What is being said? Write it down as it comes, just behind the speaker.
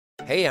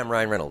Hey, I'm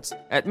Ryan Reynolds.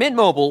 At Mint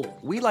Mobile,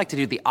 we like to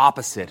do the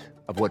opposite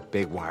of what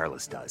Big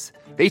Wireless does.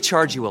 They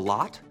charge you a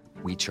lot,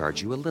 we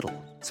charge you a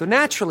little. So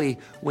naturally,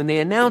 when they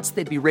announced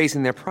they'd be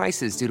raising their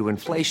prices due to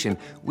inflation,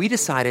 we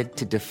decided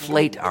to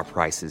deflate our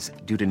prices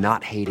due to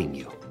not hating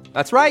you.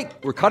 That's right.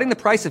 We're cutting the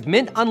price of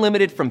Mint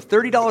Unlimited from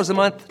 $30 a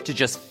month to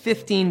just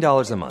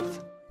 $15 a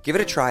month. Give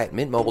it a try at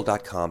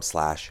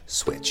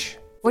mintmobile.com/switch.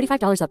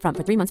 $45 up front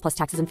for 3 months plus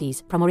taxes and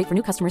fees. Promo rate for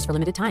new customers for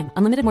limited time.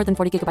 Unlimited more than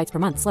 40 gigabytes per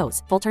month.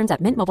 Slows full terms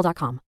at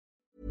mintmobile.com.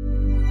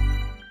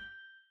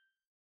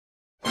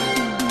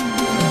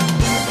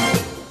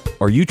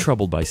 Are you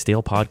troubled by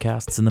stale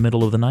podcasts in the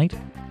middle of the night?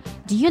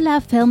 Do you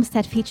love films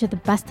that feature the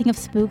busting of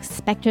spooks,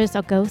 specters,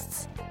 or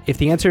ghosts? If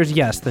the answer is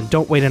yes, then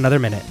don't wait another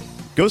minute.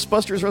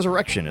 Ghostbusters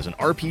Resurrection is an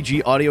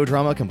RPG audio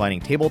drama combining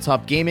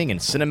tabletop gaming and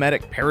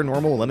cinematic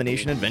paranormal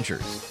elimination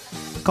adventures.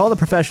 Call the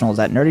professionals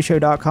at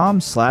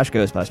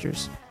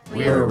nerdyshow.com/Ghostbusters.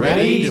 We're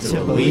ready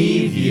to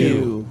believe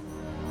you.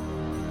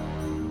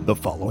 The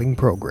following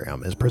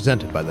program is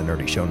presented by the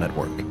Nerdy Show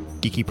Network,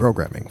 geeky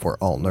programming for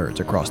all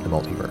nerds across the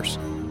multiverse.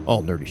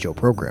 All Nerdy Show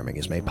programming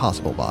is made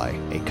possible by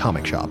A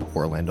Comic Shop,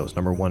 Orlando's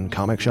 #1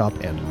 comic shop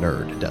and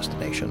nerd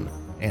destination,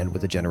 and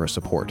with the generous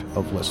support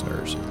of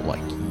listeners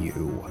like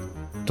you.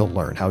 To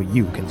learn how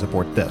you can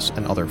support this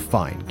and other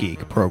fine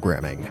geek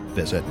programming,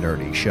 visit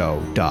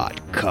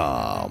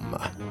nerdyshow.com.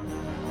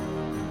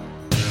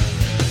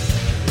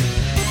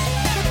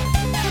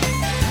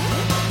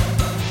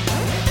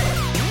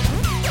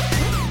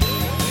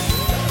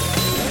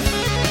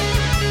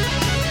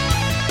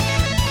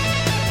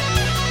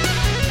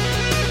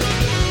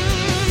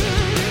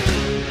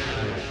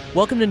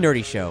 Welcome to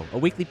Nerdy Show, a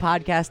weekly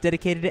podcast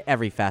dedicated to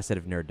every facet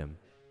of nerddom.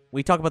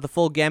 We talk about the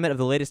full gamut of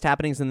the latest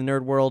happenings in the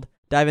nerd world,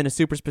 dive into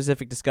super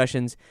specific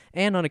discussions,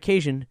 and on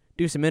occasion,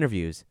 do some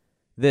interviews.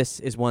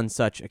 This is one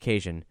such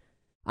occasion.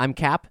 I'm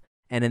Cap,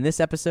 and in this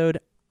episode,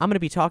 I'm going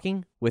to be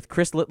talking with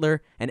Chris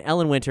Littler and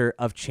Ellen Winter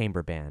of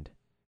Chamber Band.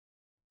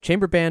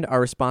 Chamber Band are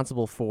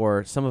responsible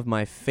for some of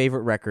my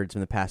favorite records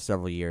from the past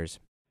several years.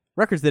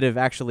 Records that have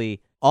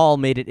actually all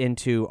made it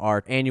into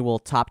our annual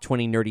Top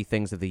 20 Nerdy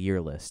Things of the Year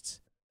lists.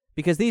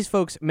 Because these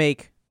folks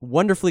make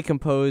wonderfully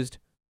composed,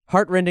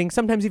 heartrending,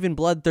 sometimes even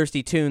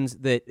bloodthirsty tunes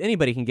that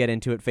anybody can get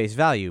into at face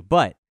value.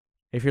 But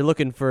if you're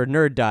looking for a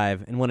nerd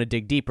dive and want to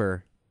dig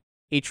deeper,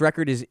 each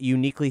record is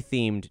uniquely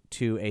themed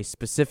to a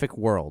specific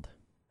world.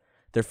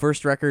 Their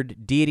first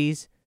record,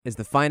 Deities, is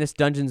the finest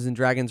Dungeons &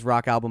 Dragons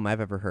rock album I've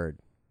ever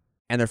heard.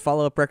 And their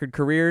follow-up record,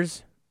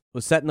 Careers,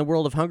 was set in the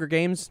world of Hunger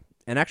Games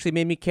and actually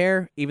made me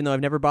care, even though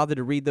I've never bothered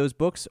to read those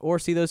books or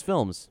see those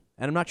films.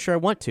 And I'm not sure I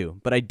want to,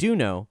 but I do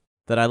know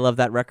that I love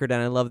that record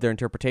and I love their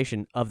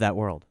interpretation of that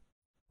world.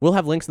 We'll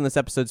have links on this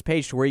episode's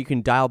page to where you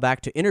can dial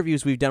back to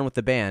interviews we've done with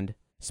the band,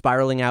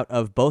 spiraling out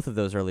of both of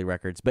those early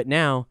records. But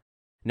now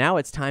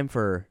it's time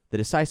for the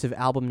decisive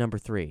album number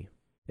 3.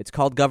 It's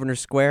called Governor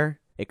Square.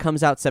 It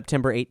comes out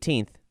September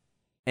 18th,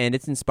 and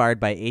it's inspired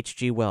by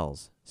H.G.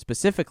 Wells,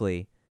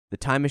 specifically The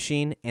Time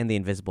Machine and The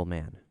Invisible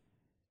Man.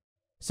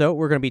 So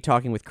we're going to be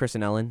talking with Chris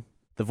and Ellen,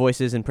 the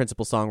voices and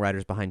principal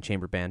songwriters behind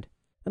Chamber Band,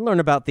 and learn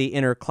about the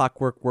inner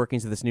clockwork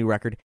workings of this new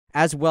record,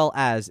 as well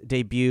as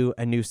debut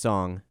a new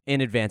song in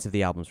advance of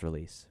the album's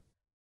release.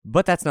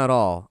 But that's not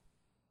all.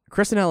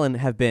 Chris and Ellen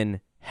have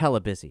been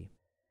hella busy.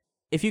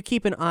 If you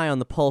keep an eye on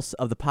the pulse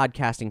of the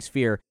podcasting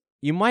sphere,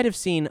 you might have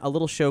seen a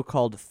little show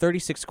called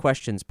 36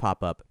 Questions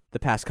pop up the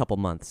past couple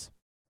months.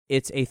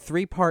 It's a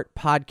 3-part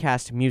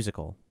podcast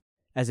musical,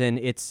 as in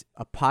it's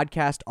a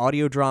podcast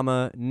audio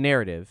drama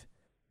narrative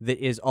that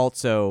is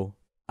also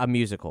a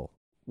musical,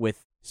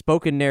 with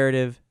spoken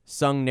narrative,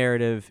 sung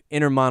narrative,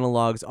 inner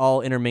monologues, all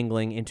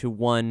intermingling into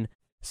one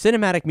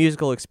cinematic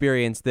musical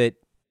experience that,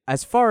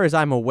 as far as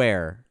I'm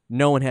aware,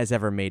 no one has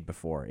ever made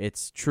before.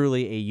 It's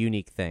truly a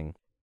unique thing.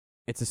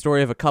 It's the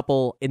story of a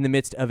couple in the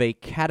midst of a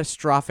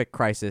catastrophic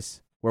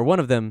crisis where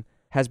one of them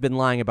has been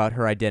lying about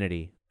her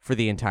identity for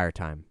the entire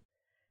time.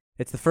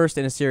 It's the first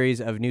in a series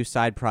of new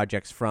side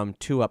projects from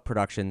 2UP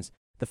Productions,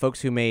 the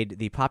folks who made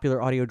the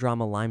popular audio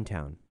drama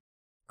Limetown.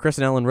 Chris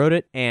and Ellen wrote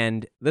it,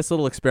 and this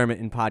little experiment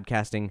in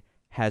podcasting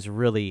has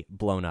really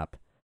blown up.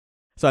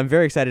 So I'm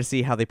very excited to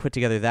see how they put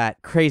together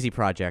that crazy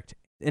project,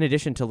 in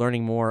addition to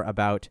learning more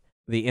about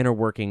the inner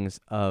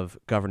workings of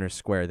Governor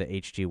Square, the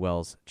H.G.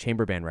 Wells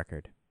Chamber Band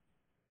record.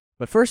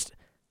 But first,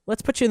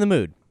 let's put you in the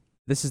mood.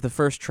 This is the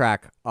first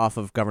track off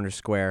of Governor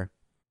Square.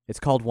 It's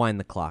called Wind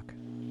the Clock.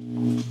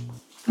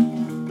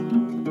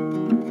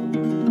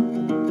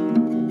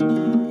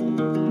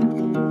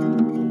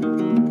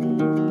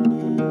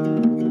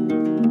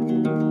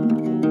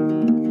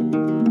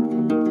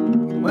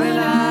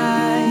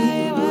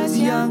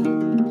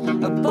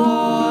 A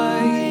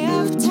boy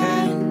of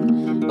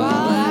 10,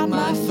 while at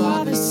my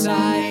father's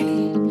side,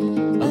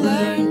 I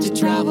learned to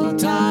travel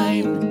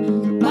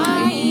time.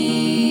 My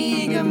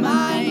eager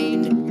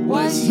mind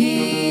was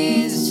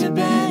his to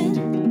bend.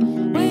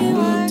 We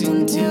worked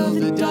until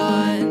the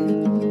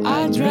dawn.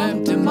 I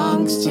dreamt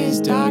amongst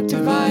his dark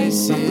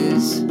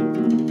devices.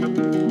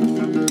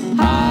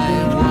 I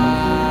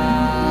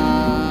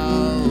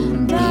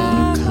wound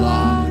the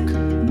clock.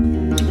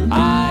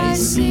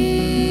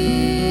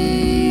 sealed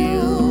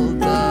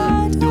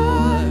the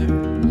door.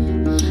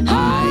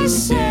 I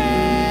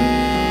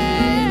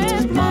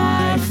sent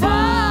my father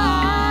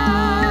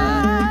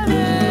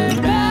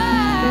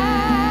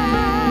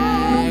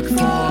back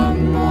for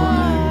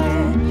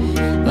more.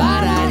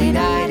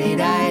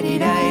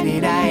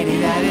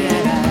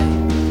 Ba-da-dee-da-dee-da-dee-da-dee-da-dee-da-dee-da-dee-da.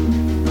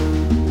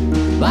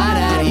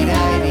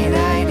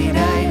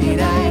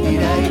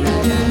 Ba-da-dee-da-dee-da-dee-da-dee-da-dee-da-dee-da.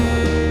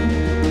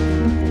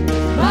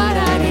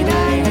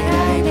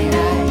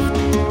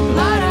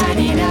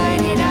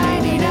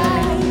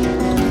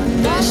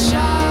 The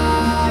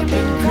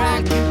sharpened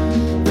crack,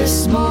 the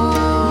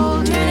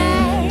smoldering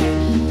air,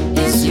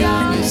 his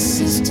young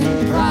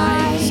assistant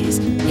prize,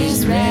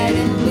 his red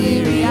and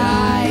bleary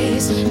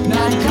eyes,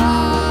 not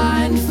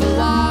gone for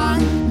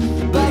long,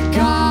 but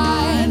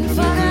gone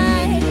for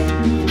good.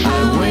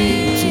 I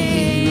wait to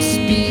hear him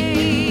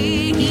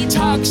speak, he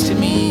talks to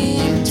me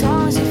in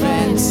tones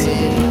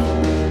offensive.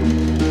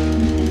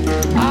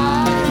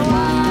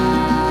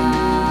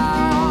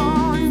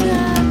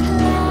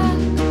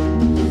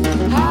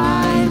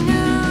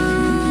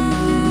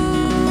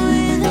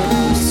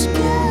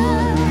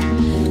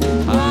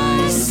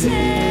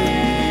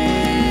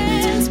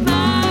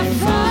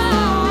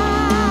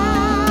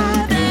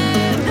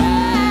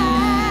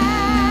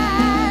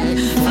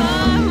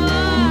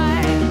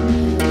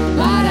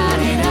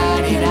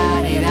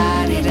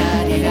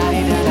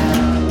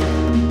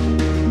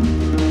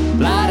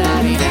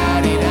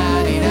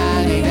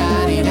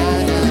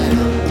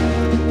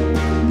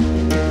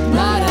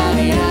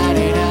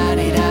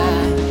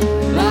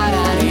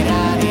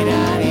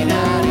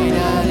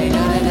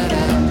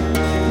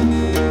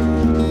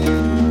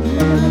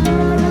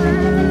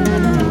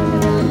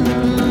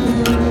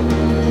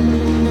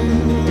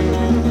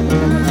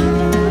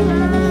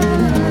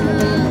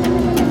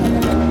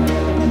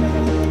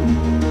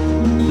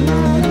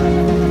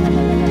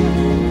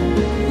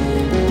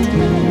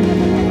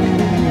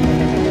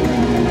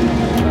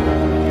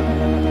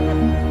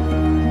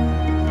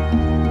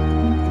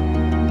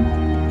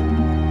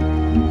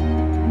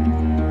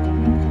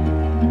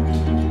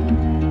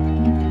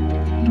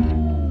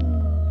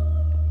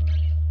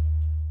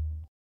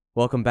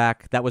 Welcome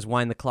back. That was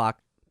Wind the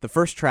Clock, the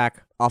first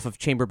track off of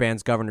Chamber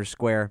Band's Governor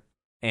Square,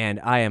 and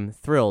I am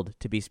thrilled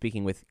to be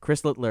speaking with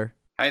Chris Littler.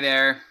 Hi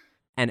there.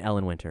 And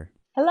Ellen Winter.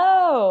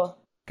 Hello.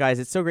 Guys,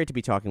 it's so great to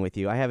be talking with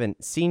you. I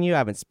haven't seen you, I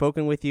haven't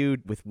spoken with you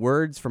with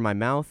words from my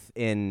mouth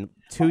in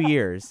 2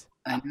 years.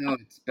 I know,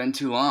 it's been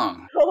too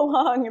long. So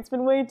long. It's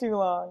been way too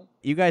long.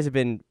 You guys have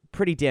been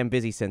pretty damn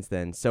busy since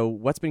then, so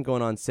what's been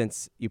going on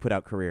since you put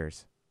out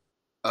Careers?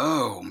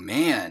 Oh,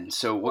 man.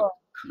 So what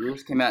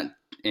Careers came out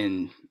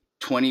in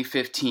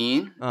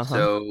 2015.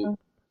 So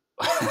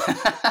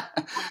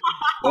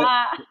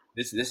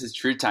this is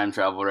true time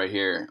travel right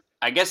here.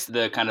 I guess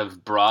the kind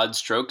of broad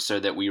strokes are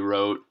that we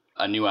wrote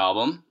a new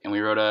album and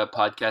we wrote a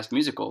podcast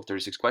musical,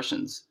 36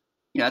 Questions.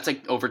 You know, that's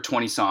like over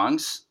 20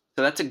 songs.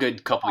 So that's a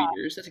good couple of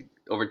years. That's like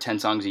over 10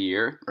 songs a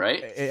year,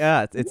 right?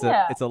 Yeah,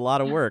 it's a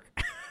lot of work.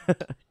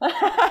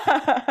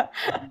 Hard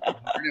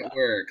at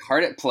work,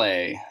 hard at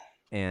play.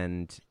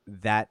 And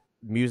that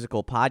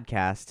musical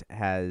podcast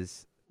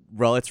has,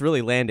 well, it's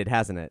really landed,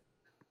 hasn't it?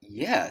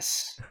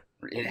 Yes,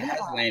 it has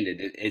landed.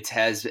 It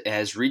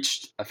has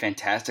reached a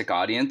fantastic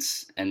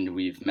audience, and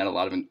we've met a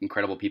lot of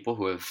incredible people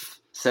who have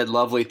said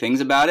lovely things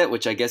about it,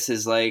 which I guess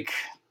is like,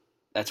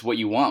 that's what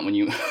you want when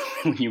you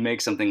when you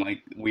make something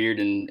like weird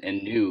and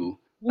new.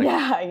 Like,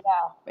 yeah.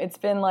 It's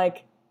been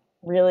like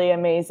really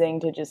amazing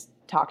to just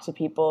talk to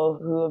people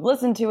who have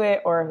listened to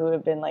it or who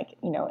have been like,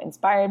 you know,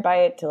 inspired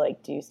by it to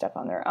like do stuff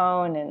on their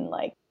own, and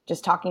like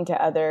just talking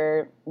to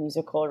other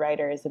musical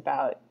writers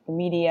about the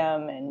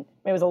medium. And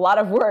it was a lot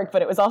of work,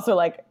 but it was also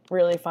like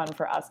really fun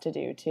for us to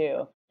do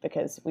too,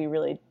 because we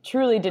really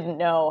truly didn't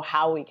know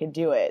how we could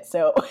do it.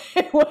 So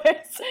it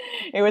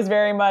was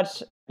very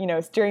much, you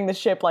know, steering the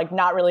ship, like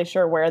not really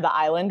sure where the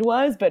island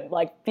was, but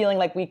like feeling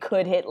like we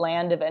could hit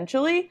land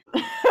eventually.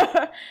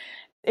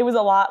 It was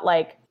a lot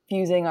like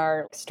fusing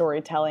our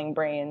storytelling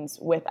brains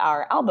with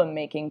our album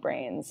making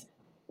brains.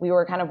 We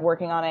were kind of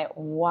working on it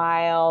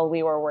while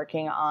we were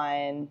working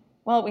on,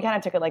 well, we kind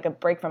of took it like a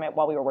break from it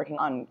while we were working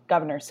on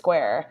Governor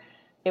Square.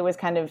 It was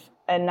kind of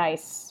a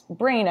nice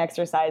brain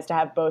exercise to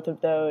have both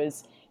of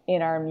those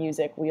in our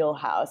music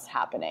wheelhouse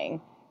happening,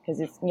 because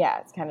it's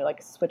kind of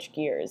like switch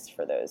gears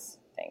for those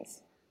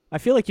things. I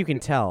feel like you can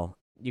tell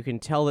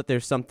that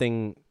there's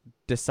something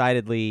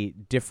decidedly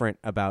different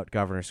about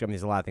Governor Square. I mean,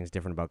 there's a lot of things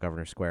different about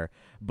Governor Square,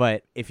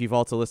 but if you've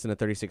also listened to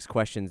 36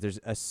 Questions, there's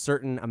a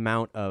certain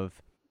amount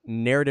of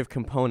narrative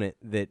component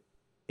that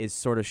is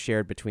sort of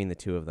shared between the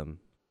two of them.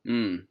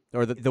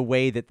 Or the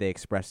way that they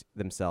express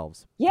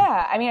themselves.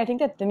 Yeah, I mean, I think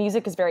that the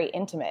music is very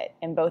intimate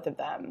in both of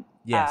them.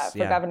 Yes, for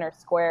Governor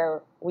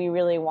Square, we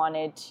really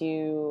wanted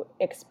to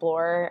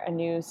explore a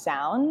new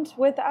sound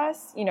with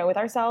us, you know, with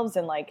ourselves,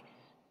 and like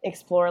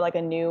explore like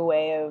a new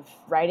way of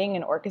writing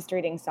and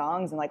orchestrating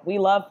songs. And like we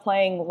love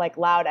playing like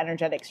loud,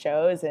 energetic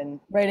shows and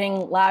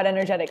writing loud,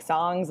 energetic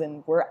songs,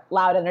 and we're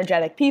loud,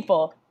 energetic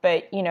people.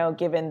 But, you know,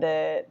 given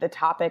the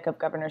topic of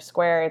Governor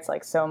Square, it's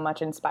like so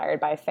much inspired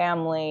by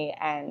family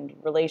and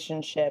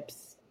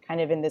relationships,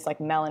 kind of in this like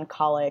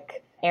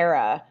melancholic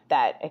era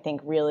that I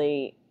think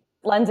really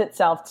lends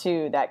itself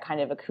to that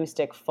kind of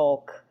acoustic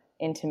folk,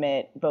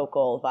 intimate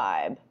vocal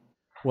vibe.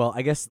 Well,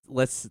 I guess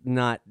let's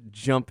not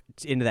jump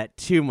into that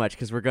too much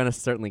because we're going to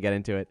certainly get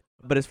into it.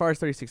 But as far as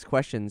 36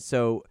 Questions,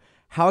 so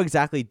how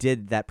exactly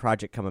did that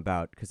project come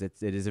about? Because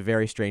it is a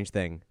very strange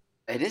thing.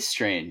 It is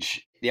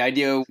strange. The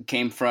idea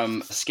came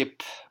from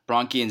Skip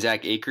Bronke and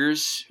Zach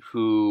Akers,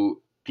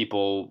 who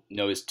people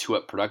know as Two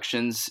Up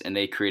Productions, and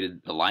they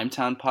created the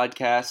Limetown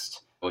podcast,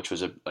 which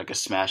was a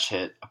smash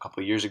hit a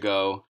couple of years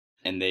ago.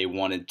 And they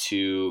wanted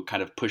to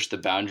kind of push the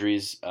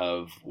boundaries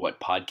of what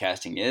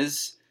podcasting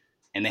is.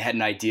 And they had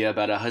an idea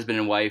about a husband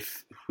and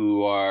wife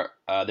who are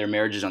their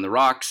marriage is on the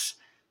rocks,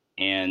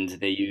 and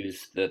they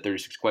use the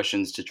 36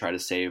 Questions to try to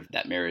save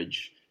that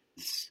marriage.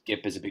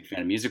 Skip is a big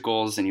fan of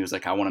musicals, and he was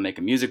like, I want to make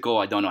a musical.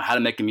 I don't know how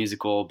to make a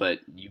musical,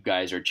 but you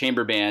guys are a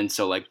chamber band,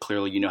 so like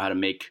clearly you know how to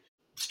make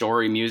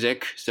story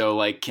music. So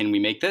like, can we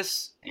make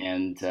this?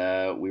 And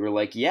we were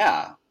like,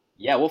 yeah,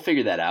 we'll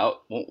figure that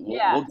out.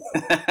 We'll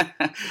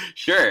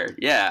sure,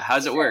 yeah.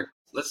 How's it work?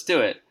 Let's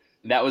do it.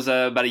 That was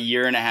about a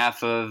year and a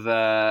half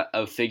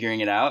of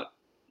figuring it out.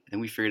 Then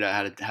we figured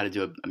out how to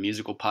do a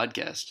musical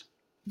podcast.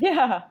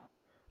 Yeah.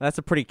 That's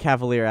a pretty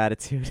cavalier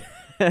attitude.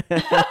 When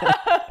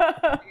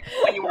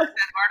you work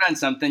that hard on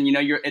something, you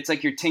know, it's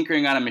like you're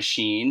tinkering on a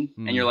machine,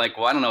 and you're like,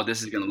 well, I don't know what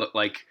this is going to look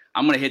like.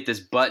 I'm going to hit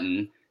this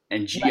button,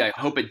 and gee, I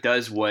hope it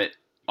does what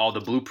all the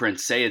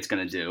blueprints say it's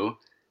going to do.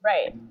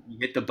 Right. You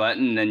hit the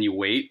button, and then you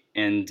wait.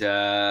 And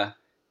the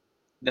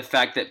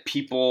fact that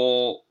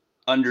people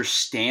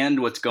understand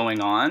what's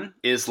going on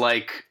is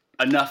like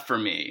enough for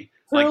me.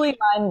 Truly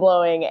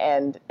mind-blowing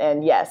and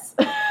yes.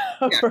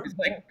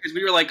 Because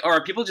we were like, oh,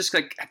 are people just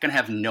like gonna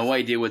have no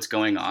idea what's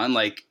going on?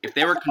 Like if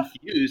they were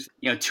confused,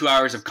 2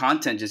 hours of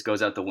content just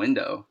goes out the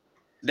window.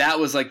 That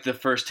was like the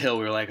first hill.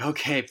 We were like,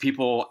 okay,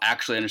 people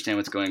actually understand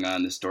what's going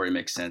on. The story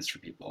makes sense for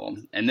people.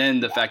 And then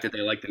the fact that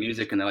they like the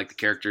music and they like the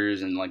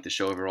characters and like the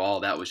show overall,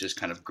 that was just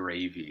kind of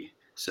gravy.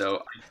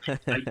 So I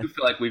do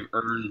feel like we've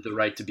earned the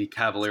right to be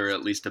cavalier,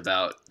 at least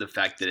about the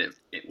fact that it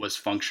was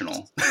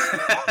functional.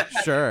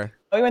 Sure.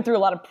 We went through a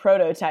lot of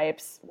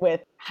prototypes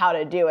with how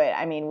to do it.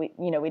 I mean,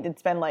 we did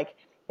spend like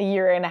a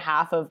year and a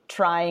half of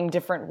trying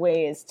different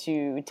ways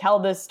to tell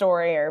this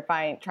story or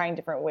trying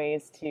different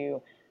ways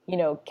to,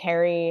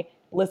 carry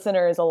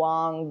listeners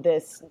along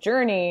this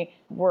journey.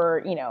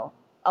 Were,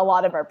 a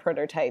lot of our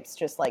prototypes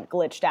just like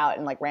glitched out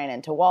and like ran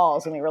into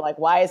walls, and we were like,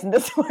 why isn't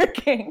this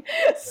working?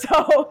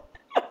 So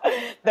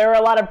there were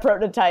a lot of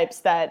prototypes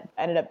that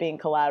ended up being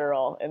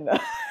collateral in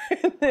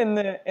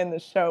the in the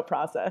show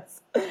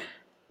process.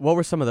 What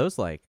were some of those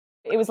like?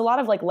 It was a lot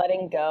of like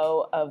letting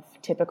go of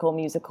typical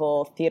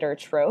musical theater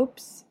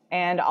tropes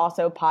and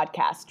also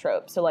podcast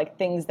tropes. So like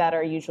things that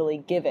are usually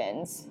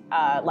givens,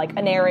 like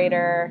a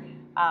narrator,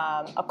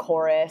 a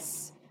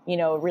chorus,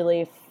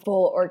 really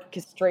full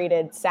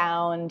orchestrated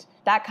sound,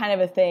 that kind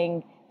of a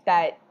thing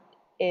that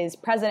is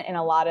present in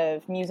a lot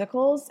of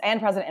musicals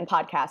and present in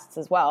podcasts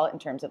as well in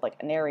terms of like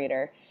a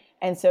narrator.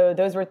 And so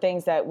those were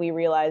things that we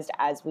realized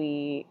as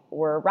we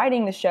were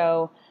writing the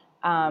show.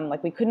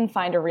 Like we couldn't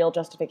find a real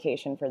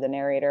justification for the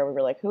narrator. We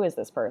were like, who is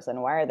this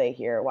person? Why are they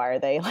here? Why are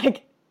they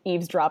like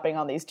eavesdropping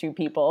on these two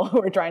people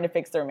who are trying to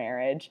fix their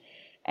marriage?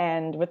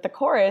 And with the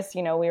chorus,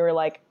 we were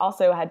like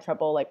also had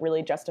trouble like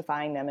really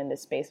justifying them in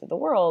this space of the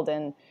world.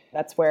 And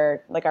that's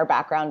where like our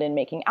background in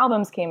making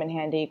albums came in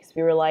handy, because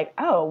we were like,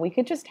 oh, we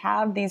could just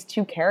have these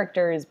two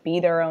characters be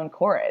their own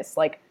chorus.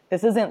 Like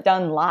this isn't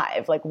done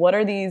live. Like what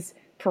are these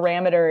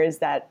parameters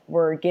that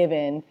were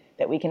given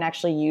that we can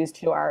actually use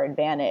to our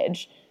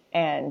advantage?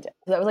 And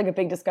that was like a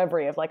big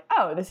discovery of like,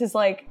 oh, this is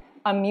like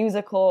a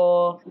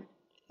musical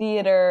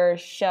theater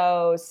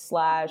show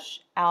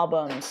 /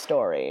 album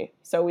story.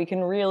 So we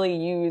can really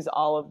use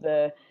all of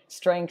the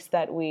strengths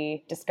that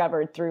we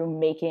discovered through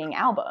making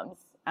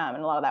albums. And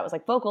a lot of that was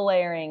like vocal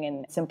layering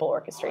and simple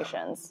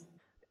orchestrations.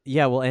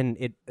 Yeah, well, and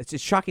it's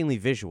just shockingly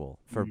visual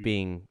for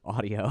being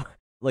audio.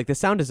 Like the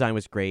sound design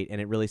was great and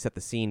it really set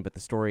the scene, but the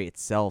story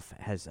itself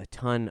has a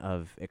ton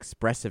of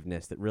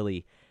expressiveness that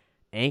really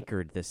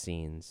anchored the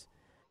scenes.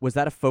 Was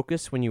that a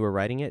focus when you were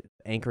writing it,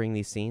 anchoring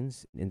these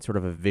scenes in sort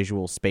of a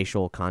visual,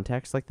 spatial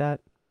context like that?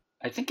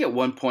 I think at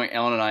one point,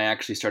 Ellen and I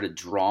actually started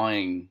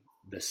drawing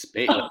the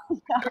space.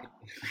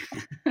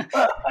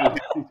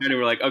 We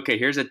were like, okay,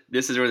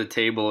 this is where the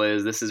table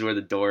is. This is where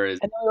the door is.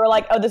 And then we were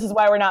like, oh, this is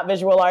why we're not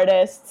visual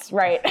artists.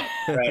 Right.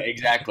 Right,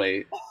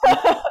 exactly.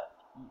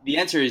 The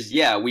answer is,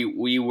 yeah,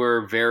 we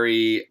were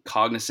very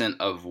cognizant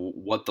of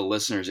what the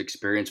listener's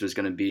experience was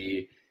going to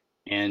be.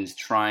 and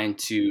trying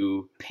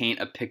to paint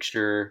a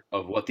picture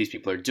of what these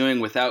people are doing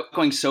without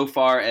going so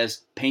far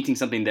as painting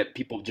something that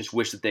people just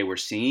wish that they were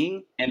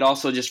seeing. And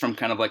also just from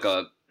kind of like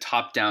a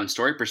top-down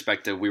story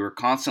perspective, we were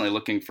constantly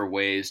looking for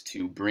ways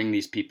to bring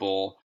these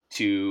people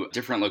to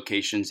different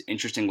locations,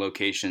 interesting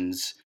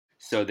locations,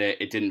 so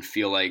that it didn't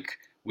feel like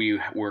we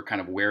were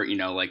kind of where,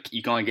 like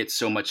you can only get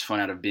so much fun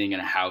out of being in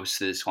a house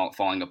that is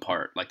falling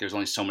apart. Like there's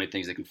only so many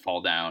things that can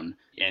fall down.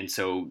 And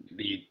so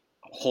the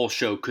whole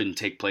show couldn't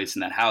take place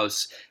in that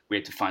house. We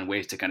had to find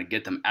ways to kind of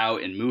get them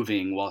out and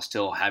moving while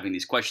still having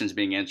these questions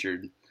being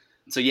answered.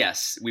 So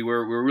yes, we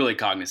were really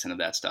cognizant of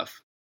that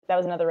stuff. That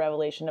was another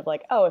revelation of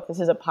like, oh, if this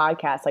is a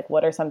podcast, like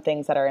what are some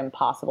things that are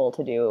impossible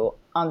to do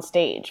on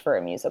stage for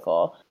a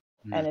musical?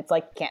 And it's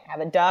like, you can't have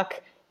a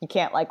duck. You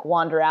can't like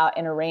wander out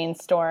in a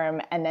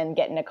rainstorm and then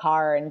get in a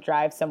car and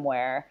drive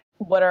somewhere.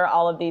 What are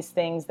all of these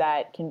things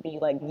that can be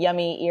like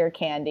yummy ear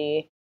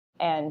candy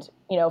and,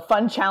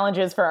 fun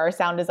challenges for our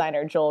sound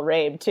designer, Joel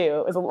Rabe, too?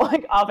 It was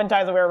like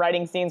oftentimes when we were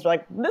writing scenes, we're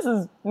like, this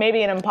is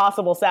maybe an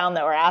impossible sound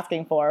that we're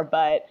asking for,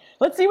 but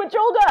let's see what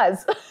Joel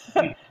does.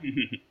 And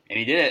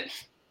he did it.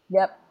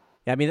 Yep.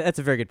 Yeah, I mean, that's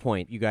a very good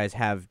point. You guys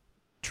have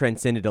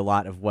transcended a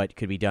lot of what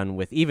could be done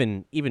with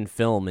even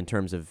film in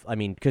terms of, I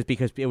mean,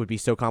 because it would be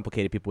so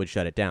complicated, people would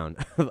shut it down.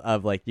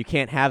 Of like, you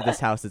can't have this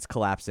house that's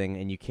collapsing,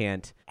 and you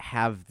can't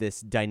have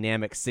this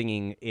dynamic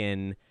singing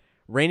in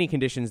rainy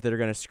conditions that are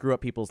going to screw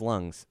up people's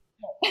lungs.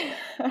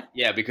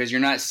 Yeah, because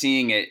you're not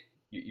seeing it.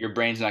 Your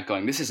brain's not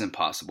going, this isn't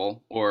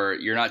possible, or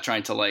you're not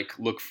trying to like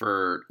look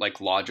for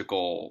like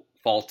logical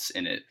faults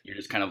in it. You're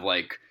just kind of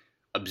like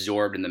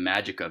absorbed in the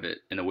magic of it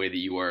in a way that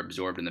you are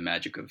absorbed in the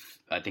magic of,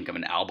 I think, of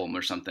an album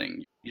or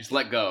something. You just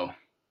let go.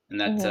 And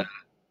that's what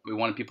we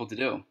wanted people to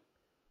do.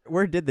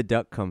 Where did the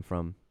duck come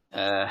from?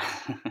 I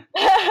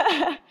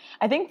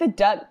think the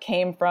duck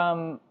came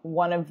from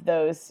one of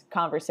those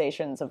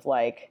conversations of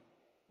like,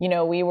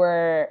 we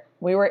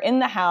were in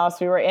the house,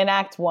 we were in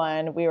Act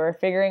 1, we were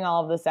figuring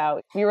all of this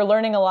out. We were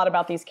learning a lot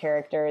about these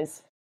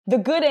characters. The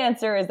good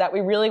answer is that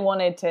we really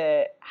wanted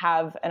to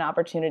have an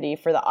opportunity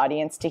for the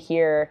audience to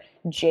hear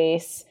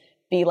Jace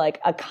be like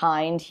a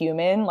kind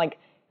human, like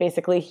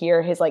basically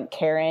hear his like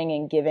caring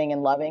and giving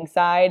and loving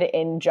side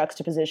in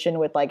juxtaposition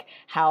with like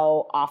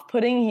how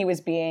off-putting he was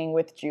being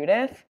with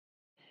Judith.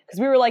 Because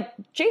we were like,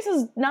 Jace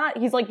is not,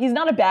 he's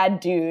not a bad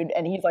dude.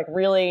 And he's like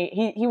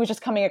really, he was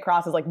just coming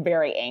across as like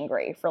very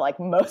angry for like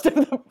most of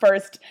the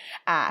first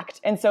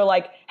act. And so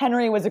like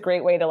Henry was a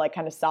great way to like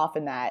kind of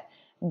soften that.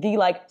 The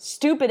like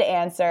stupid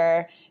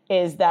answer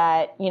is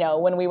that,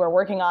 when we were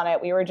working on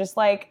it, we were just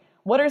like,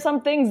 what are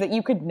some things that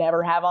you could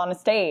never have on a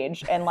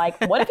stage? And like,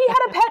 what if he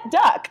had a pet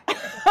duck?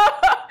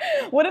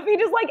 What if he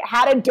just like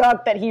had a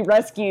duck that he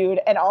rescued?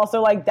 And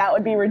also like, that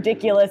would be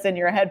ridiculous in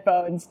your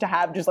headphones to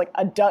have just like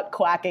a duck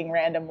quacking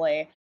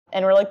randomly.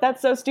 And we're like,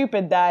 that's so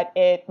stupid that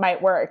it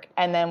might work.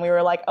 And then we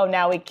were like, oh,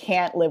 now we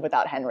can't live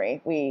without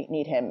Henry. We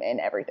need him in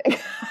everything.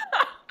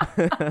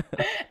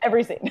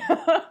 Every scene.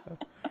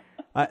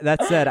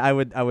 That said, I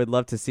would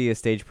love to see a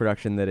stage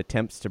production that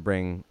attempts to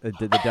bring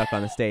the duck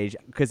on the stage.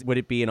 Because would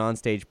it be an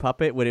onstage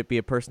puppet? Would it be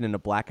a person in a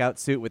blackout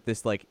suit with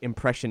this like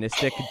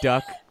impressionistic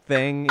duck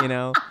thing?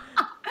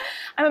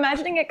 I'm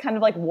imagining it kind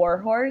of like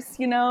Warhorse,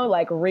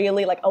 like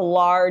really like a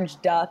large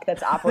duck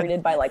that's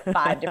operated by like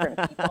 5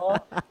 different people.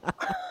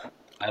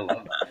 I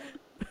love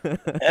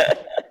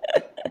that.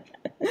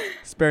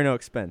 Spare no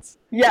expense.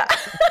 Yeah.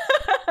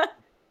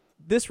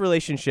 This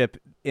relationship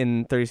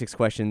in 36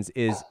 Questions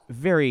is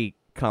very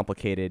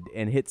complicated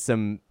and hits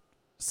some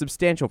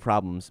substantial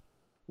problems.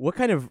 What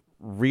kind of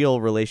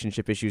real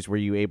relationship issues were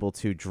you able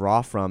to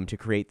draw from to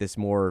create this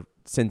more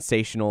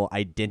sensational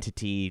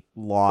identity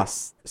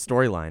loss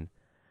storyline?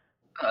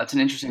 That's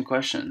an interesting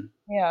question.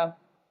 Yeah.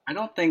 I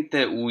don't think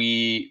that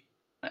we,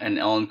 and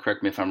Ellen,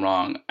 correct me if I'm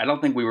wrong, I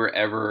don't think we were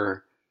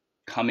ever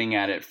coming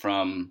at it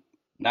from,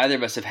 neither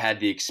of us have had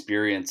the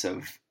experience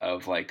of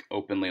like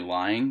openly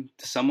lying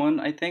to someone,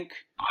 I think.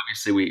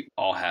 Obviously, we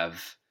all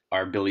have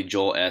our Billy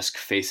Joel-esque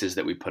faces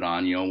that we put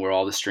on, we're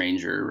all the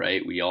stranger,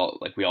 right? We all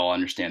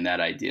understand that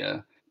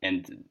idea.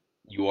 And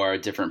you are a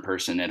different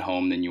person at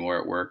home than you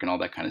are at work and all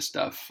that kind of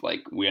stuff.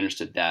 Like, we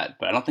understood that.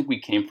 But I don't think we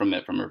came from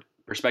it from a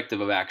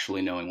perspective of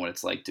actually knowing what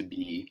it's like to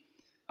be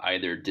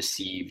either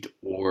deceived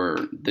or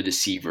the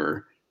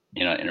deceiver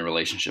in a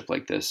relationship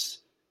like this.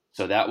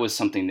 So that was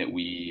something that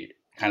we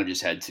kind of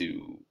just had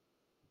to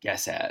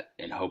guess at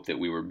and hope that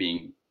we were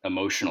being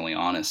emotionally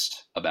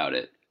honest about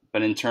it.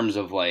 But in terms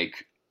of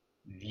like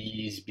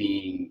these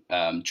being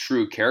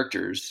true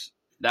characters,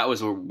 that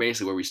was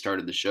basically where we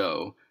started the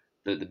show.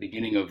 The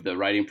beginning of the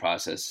writing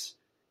process,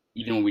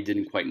 even when we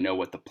didn't quite know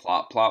what the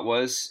plot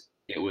was,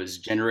 it was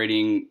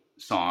generating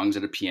songs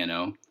at a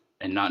piano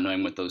and not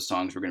knowing what those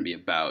songs were going to be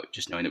about,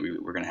 just knowing that we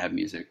were going to have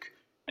music.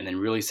 And then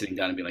really sitting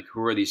down and being like,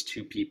 who are these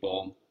two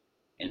people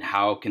and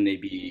how can they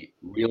be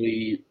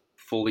really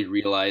fully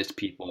realized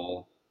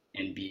people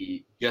and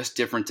be just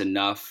different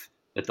enough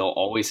that they'll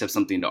always have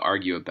something to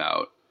argue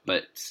about,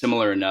 but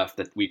similar enough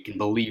that we can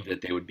believe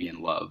that they would be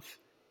in love.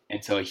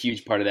 And so a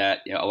huge part of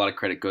that, a lot of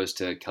credit goes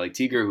to Kelly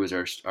Teeger, who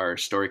is our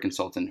story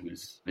consultant,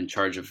 who's in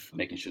charge of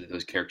making sure that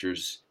those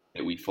characters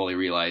that we fully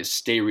realize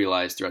stay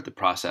realized throughout the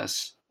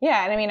process.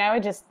 Yeah, and I mean, I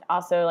would just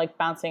also, like,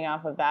 bouncing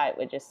off of that,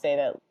 would just say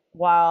that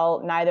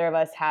while neither of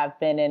us have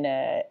been in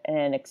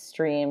an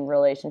extreme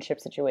relationship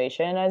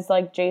situation as,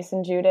 like, Jace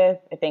and Judith,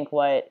 I think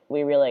what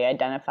we really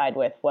identified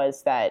with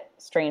was that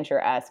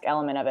stranger-esque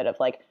element of it, of,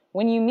 like,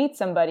 when you meet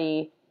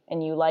somebody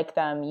and you like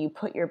them, you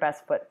put your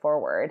best foot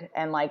forward.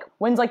 And, like,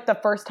 when's, like, the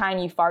first time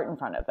you fart in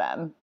front of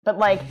them? But,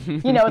 like,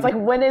 it's like,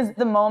 when is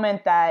the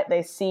moment that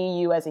they see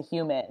you as a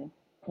human?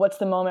 What's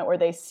the moment where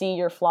they see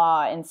your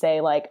flaw and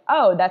say, like,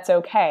 oh, that's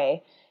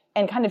okay?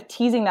 And kind of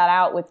teasing that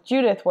out with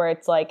Judith, where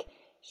it's like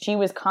she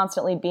was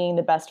constantly being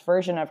the best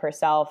version of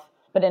herself,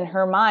 but in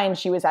her mind,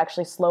 she was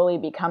actually slowly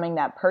becoming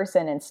that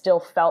person and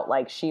still felt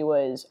like she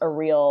was a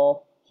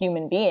real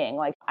human being.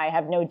 Like, I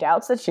have no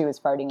doubts that she was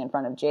farting in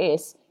front of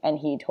Jace, and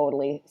he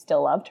totally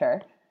still loved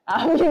her.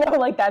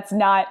 Like,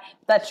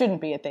 that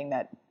shouldn't be a thing,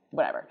 that,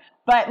 whatever.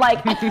 But,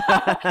 like,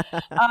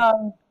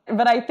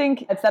 but I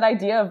think it's that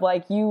idea of,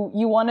 like, you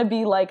want to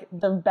be, like,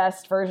 the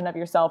best version of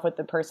yourself with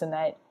the person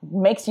that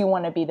makes you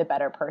want to be the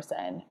better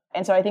person.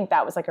 And so I think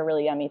that was, like, a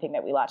really yummy thing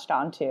that we latched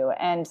onto.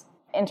 And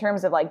in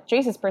terms of, like,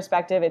 Jace's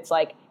perspective, it's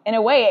like, in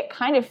a way, it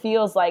kind of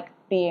feels like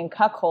being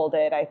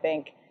cuckolded, I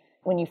think,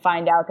 when you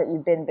find out that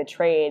you've been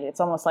betrayed. It's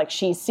almost like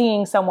she's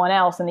seeing someone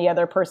else and the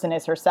other person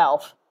is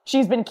herself.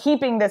 She's been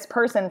keeping this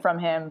person from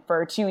him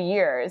for 2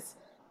 years.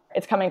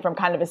 It's coming from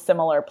kind of a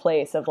similar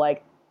place of,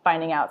 like,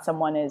 finding out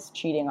someone is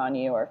cheating on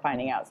you, or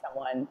finding out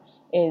someone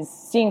is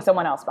seeing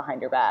someone else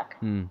behind your back.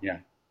 Yeah.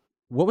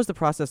 What was the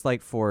process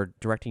like for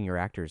directing your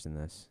actors in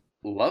this?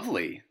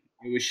 Lovely.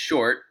 It was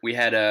short. We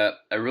had a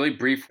really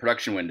brief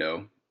production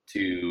window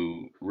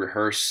to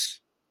rehearse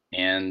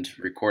and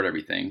record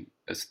everything.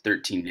 It was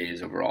 13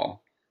 days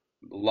overall.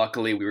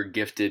 Luckily, we were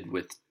gifted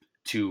with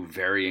 2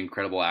 very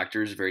incredible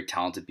actors, very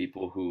talented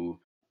people who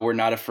were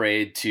not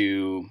afraid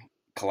to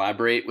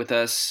collaborate with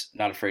us,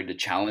 not afraid to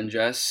challenge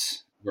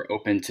us. We're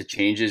open to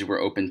changes.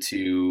 We're open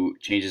to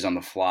changes on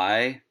the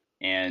fly,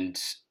 and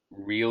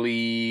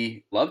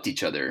really loved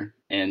each other.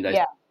 And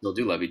I still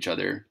do love each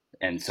other.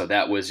 And so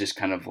that was just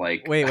kind of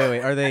like, wait.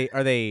 Are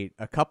they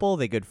a couple? Are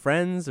they good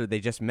friends, or they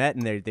just met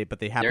and but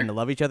they happen to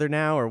love each other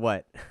now, or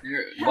what?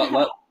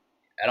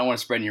 I don't want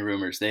to spread any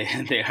rumors. They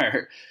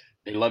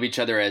love each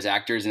other as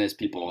actors and as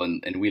people,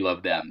 and we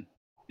love them.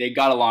 They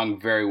got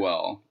along very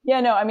well. Yeah,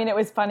 no, I mean, it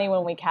was funny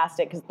when we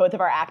cast it, because both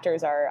of our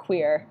actors are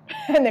queer,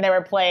 and they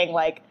were playing,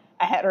 like,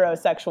 a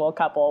heterosexual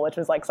couple, which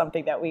was, like,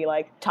 something that we,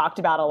 like, talked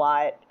about a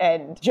lot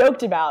and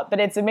joked about. But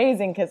it's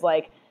amazing because,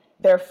 like,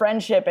 their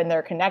friendship and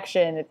their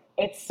connection,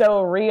 it's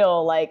so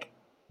real, like,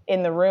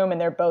 in the room, and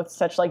they're both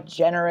such, like,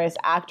 generous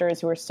actors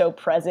who are so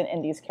present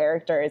in these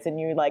characters, and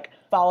you, like,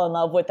 fall in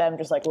love with them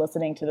just, like,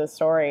 listening to the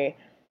story.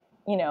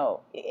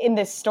 In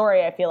this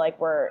story, I feel like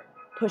we're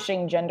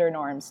pushing gender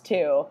norms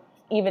too,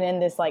 even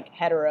in this, like,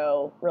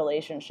 hetero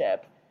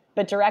relationship.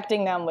 But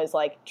directing them was,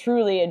 like,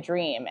 truly a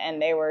dream, and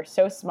they were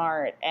so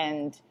smart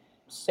and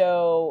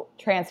so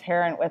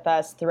transparent with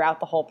us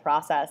throughout the whole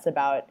process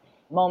about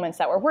moments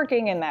that were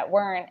working and that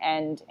weren't,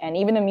 and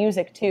even the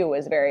music too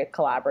was very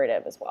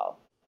collaborative as well.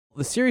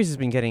 The series has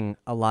been getting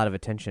a lot of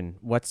attention.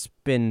 What's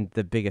been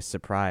the biggest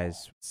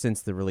surprise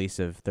since the release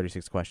of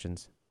 36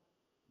 Questions?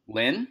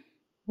 Lin,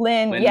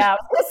 yeah. I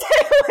was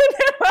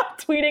gonna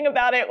say, tweeting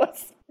about it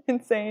was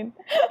insane.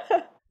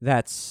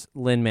 That's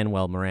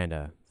Lin-Manuel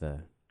Miranda,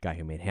 the guy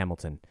who made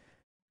Hamilton.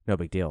 No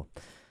big deal.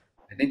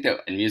 I think that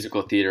in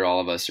musical theater, all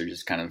of us are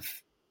just kind of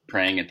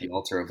praying at the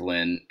altar of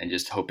Lin and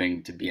just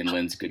hoping to be in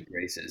Lin's good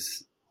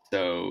graces.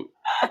 So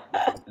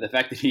the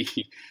fact that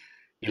he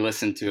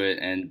listened to it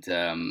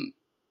and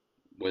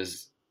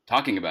was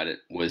talking about it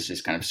was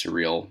just kind of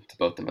surreal to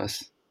both of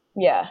us.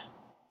 Yeah.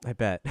 I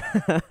bet.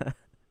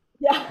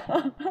 Yeah.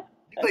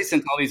 Particularly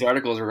since all these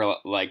articles were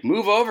like,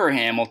 move over,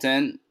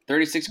 Hamilton.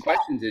 36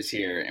 Questions is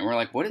here. And we're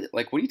like, what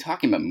are you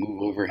talking about,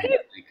 move over,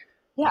 Hamilton?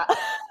 Yeah.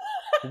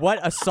 What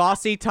a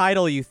saucy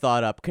title you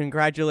thought up.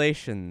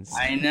 Congratulations.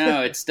 I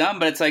know, it's dumb,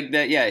 but it's like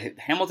that. Yeah,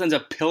 Hamilton's a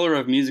pillar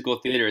of musical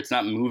theater. It's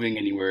not moving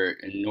anywhere,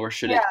 and nor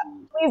should it.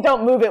 Please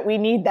don't move it. We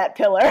need that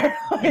pillar.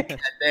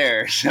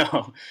 There. So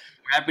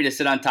we're happy to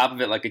sit on top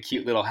of it like a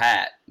cute little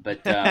hat.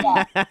 But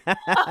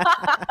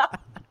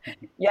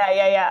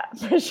yeah,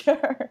 for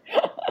sure.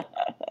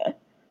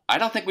 I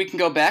don't think we can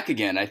go back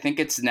again. I think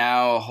it's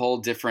now a whole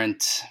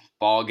different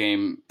ball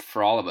game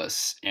for all of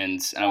us,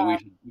 and we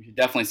should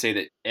definitely say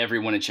that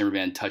everyone in Chamber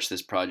Band touched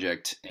this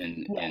project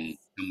in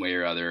some way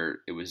or other.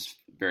 It was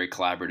very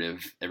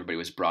collaborative. Everybody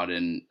was brought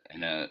in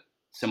a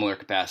similar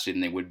capacity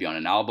than they would be on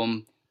an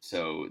album,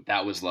 so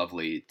that was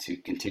lovely to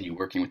continue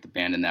working with the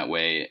band in that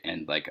way,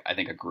 and I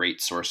think a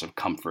great source of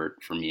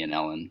comfort for me and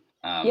Ellen.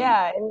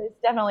 Yeah, and it's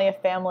definitely a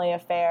family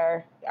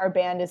affair. Our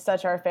band is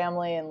such our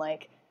family, and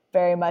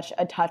very much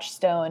a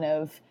touchstone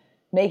of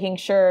making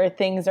sure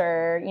things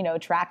are,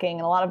 tracking.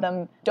 And a lot of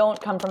them don't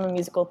come from a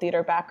musical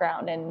theater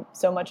background. And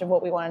so much of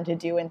what we wanted to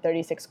do in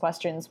 36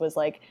 Questions was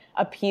like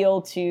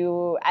appeal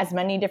to as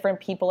many different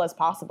people as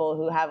possible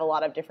who have a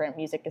lot of different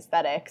music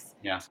aesthetics.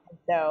 Yeah.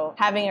 So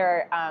having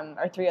our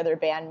 3 other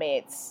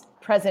bandmates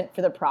present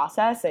for the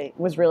process, it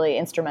was really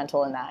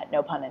instrumental in that.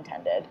 No pun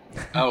intended.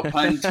 Oh,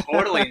 pun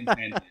totally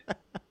intended.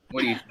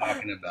 What are you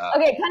talking about?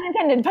 Okay, pun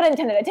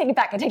intended. I take it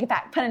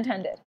back. Pun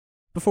intended.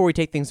 Before we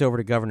take things over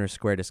to Governor's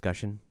Square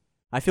discussion,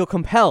 I feel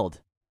compelled,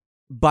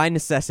 by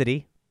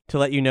necessity, to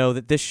let you know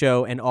that this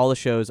show and all the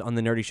shows on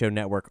the Nerdy Show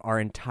Network are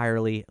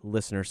entirely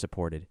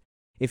listener-supported.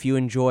 If you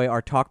enjoy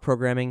our talk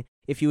programming,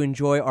 if you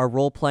enjoy our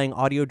role-playing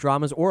audio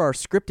dramas or our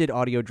scripted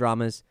audio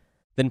dramas,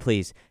 then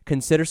please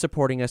consider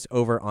supporting us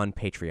over on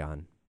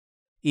Patreon.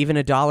 Even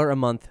 $1 a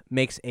month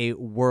makes a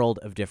world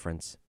of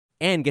difference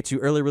and gets you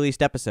early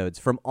released episodes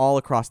from all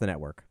across the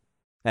network.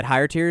 At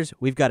higher tiers,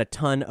 we've got a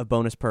ton of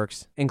bonus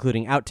perks,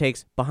 including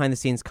outtakes,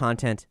 behind-the-scenes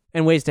content,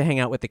 and ways to hang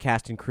out with the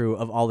cast and crew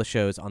of all the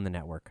shows on the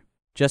network.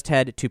 Just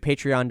head to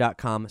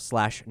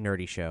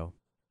patreon.com/nerdyshow.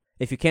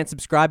 If you can't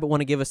subscribe but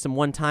want to give us some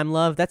one-time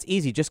love, that's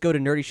easy. Just go to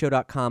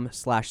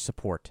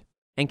nerdyshow.com/support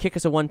and kick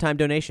us a one-time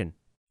donation.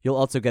 You'll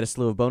also get a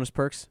slew of bonus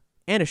perks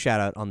and a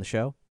shout-out on the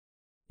show.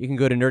 You can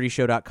go to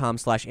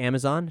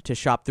nerdyshow.com/Amazon to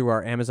shop through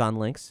our Amazon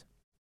links.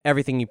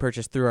 Everything you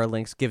purchase through our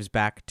links gives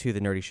back to the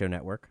Nerdy Show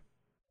Network.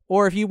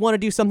 Or if you want to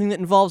do something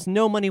that involves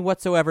no money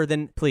whatsoever,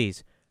 then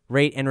please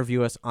rate and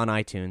review us on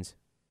iTunes.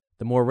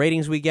 The more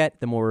ratings we get,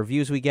 the more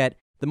reviews we get,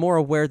 the more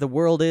aware the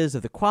world is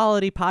of the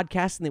quality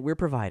podcasting that we're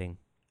providing.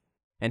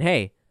 And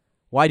hey,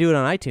 why do it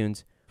on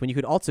iTunes when you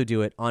could also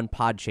do it on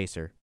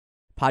Podchaser?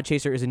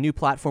 Podchaser is a new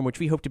platform which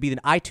we hope to be the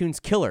iTunes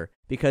killer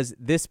because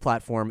this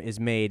platform is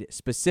made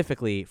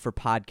specifically for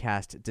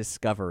podcast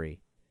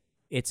discovery.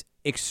 It's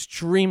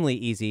extremely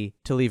easy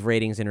to leave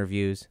ratings and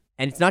reviews.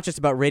 And it's not just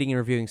about rating and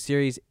reviewing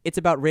series, it's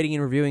about rating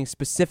and reviewing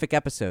specific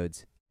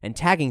episodes and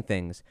tagging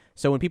things.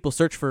 So when people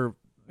search for,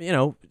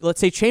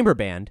 let's say Chamber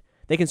Band,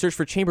 they can search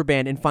for Chamber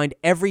Band and find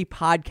every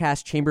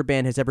podcast Chamber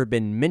Band has ever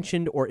been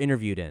mentioned or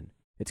interviewed in.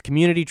 It's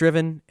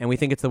community-driven, and we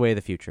think it's the way of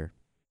the future.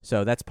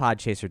 So that's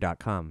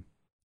podchaser.com.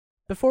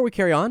 Before we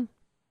carry on,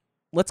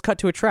 let's cut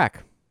to a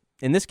track.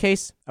 In this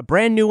case, a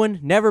brand new one,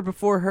 never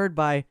before heard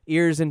by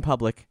ears in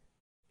public.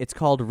 It's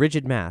called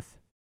Rigid Math.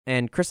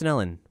 And Chris and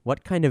Ellen,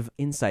 what kind of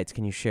insights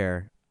can you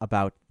share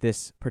about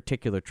this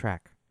particular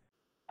track?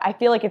 I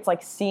feel like it's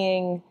like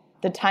seeing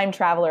the time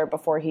traveler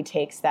before he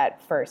takes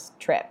that first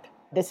trip.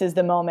 This is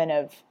the moment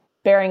of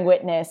bearing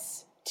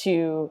witness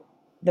to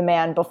the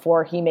man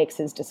before he makes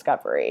his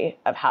discovery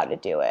of how to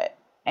do it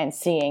and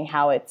seeing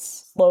how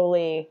it's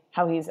slowly,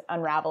 how he's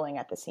unraveling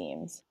at the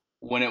seams.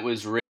 When it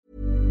was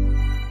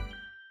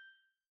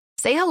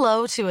Say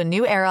hello to a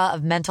new era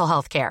of mental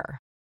health care.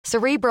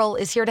 Cerebral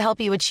is here to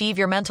help you achieve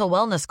your mental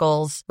wellness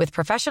goals with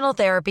professional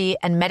therapy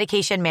and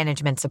medication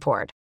management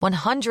support.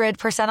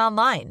 100%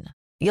 online.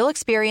 You'll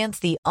experience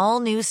the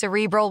all-new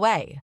Cerebral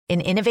Way,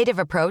 an innovative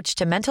approach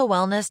to mental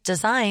wellness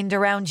designed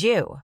around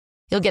you.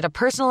 You'll get a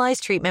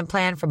personalized treatment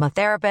plan from a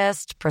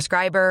therapist,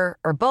 prescriber,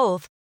 or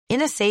both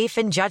in a safe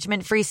and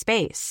judgment-free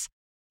space.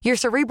 Your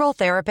Cerebral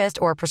therapist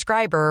or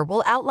prescriber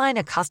will outline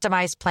a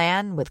customized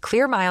plan with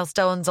clear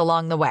milestones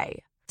along the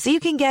way, so you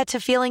can get to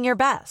feeling your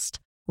best.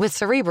 With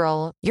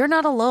Cerebral, you're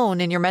not alone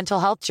in your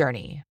mental health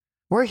journey.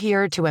 We're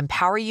here to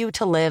empower you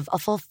to live a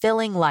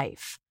fulfilling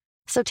life.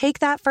 So take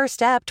that first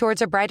step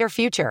towards a brighter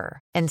future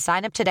and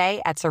sign up today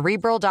at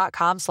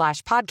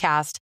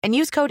Cerebral.com/podcast and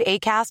use code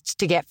ACAST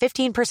to get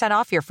 15%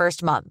 off your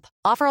first month.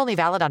 Offer only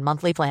valid on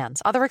monthly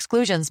plans. Other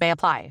exclusions may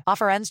apply.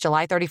 Offer ends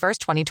July 31st,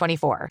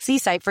 2024. See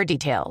site for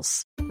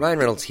details. Ryan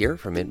Reynolds here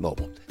from Mint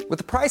Mobile. With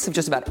the price of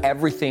just about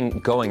everything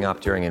going up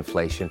during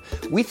inflation,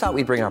 we thought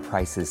we'd bring our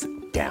prices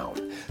down.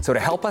 So to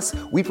help us,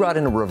 we brought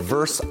in a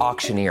reverse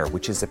auctioneer,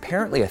 which is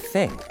apparently a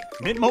thing.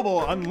 Mint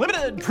Mobile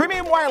Unlimited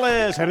Premium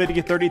Wireless. How to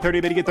get 30,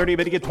 30, bit to get 30,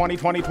 bit to get 20,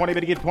 20, 20,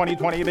 bit to get 20,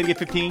 20, bit to get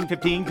 15,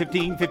 15,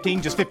 15,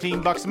 15, just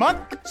 $15 a month?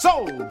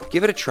 Sold!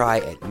 Give it a try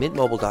at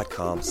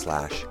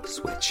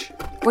mintmobile.com/switch.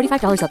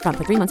 $45 up front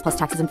for 3 months plus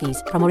taxes and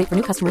fees. Promo rate for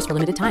new customers for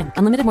limited time.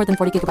 Unlimited more than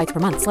 40 gigabytes per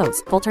month.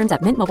 Slows full terms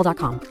at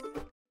mintmobile.com.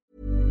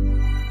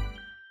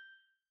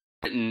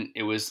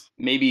 It was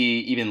maybe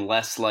even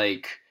less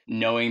like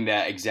knowing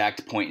that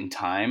exact point in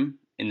time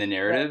in the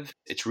narrative. Right.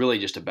 It's really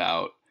just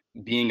about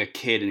being a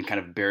kid and kind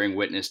of bearing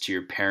witness to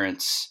your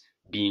parents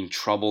being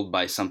troubled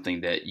by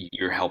something that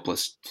you're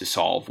helpless to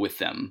solve with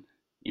them.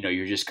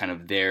 You're just kind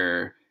of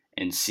there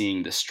and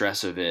seeing the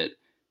stress of it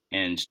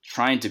and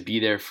trying to be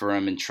there for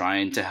them and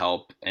trying to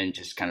help and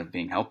just kind of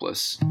being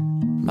helpless.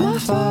 My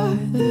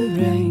father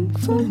rang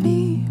for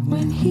me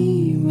when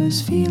he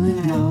was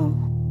feeling low.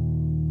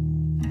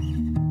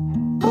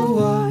 A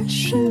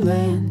wash and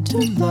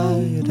lantern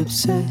light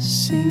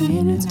obsessing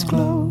in its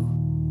glow.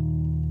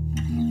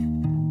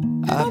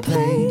 I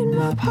played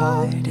my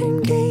part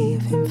and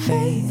gave him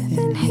faith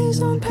in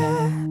his own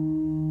path,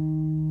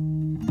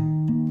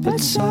 but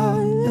saw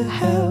the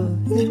hell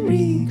that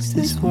reeks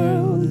this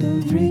world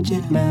of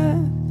rigid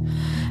math.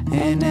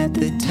 And at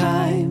the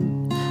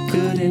time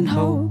couldn't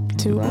hope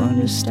to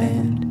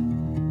understand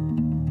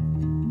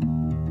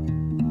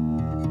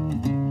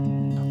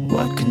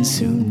what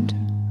consumed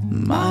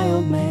my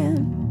old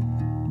man.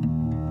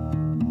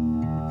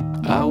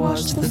 I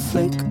watched the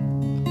flick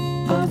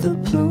of the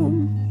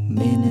plume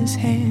in his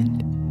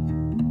hand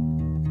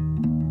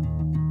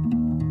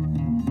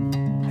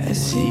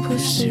as he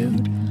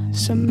pursued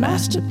some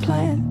master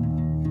plan.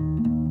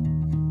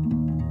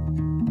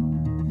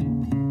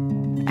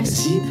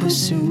 As he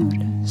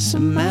pursued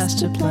some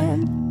master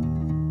plan.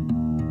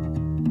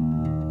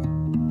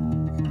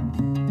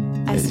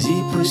 As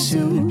he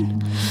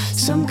pursued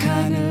some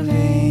kind of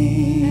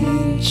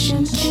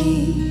ancient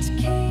key,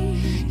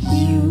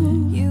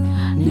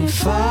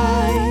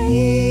 unifying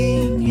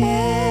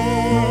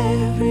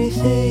everything.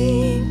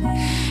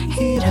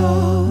 It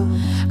all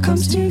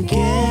comes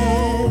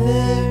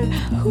together.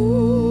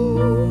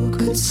 Who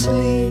could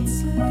sleep?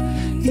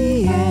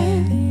 The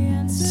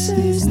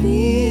answer's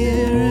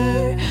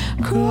nearer.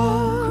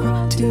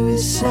 Crawl to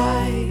his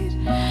side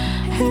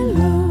and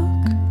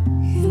look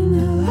in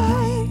the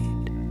light.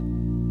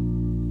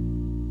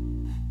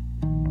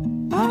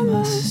 I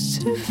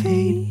must have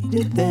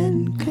faded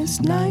then,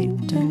 'cause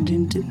night turned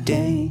into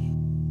day.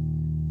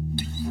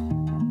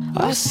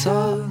 I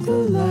saw the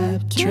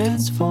lab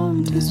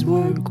transformed, his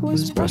work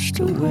was brushed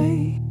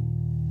away.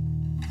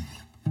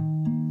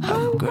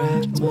 I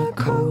grabbed my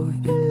coat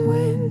and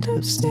went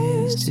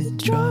upstairs to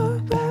draw a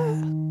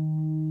bath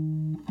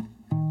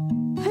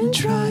and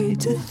tried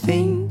to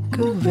think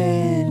of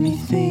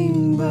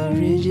anything but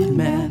rigid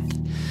math.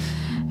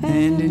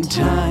 And in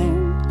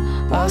time,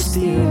 lost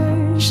the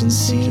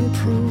urgency to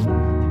prove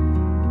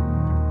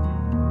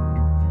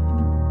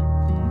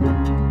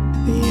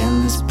the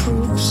endless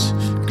proofs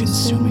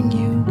consuming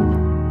you,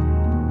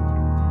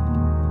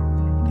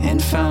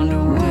 and found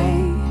a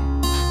way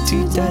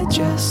to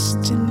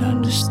digest and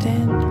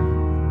understand.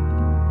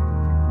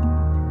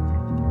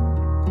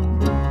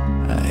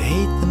 I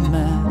hate the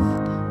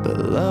math, but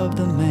love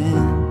the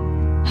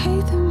man.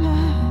 Hate the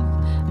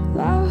math,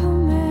 love the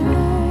man.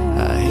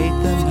 I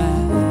hate the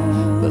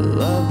math, but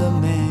love the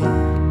man.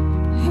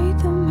 Hate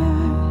the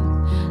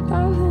math,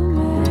 love the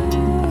man.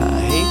 I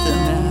hate the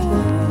math,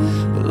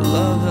 but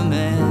love the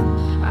man.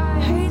 I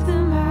hate the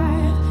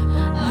math,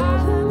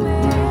 love the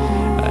man.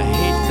 I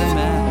hate the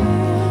math,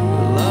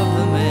 but love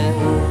the man.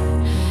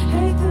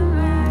 Hate the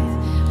math,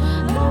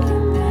 love the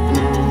man.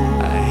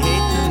 I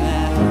hate the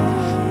math,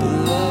 but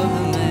love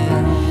the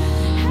man.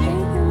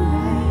 Hate the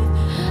math,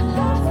 love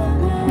the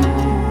man.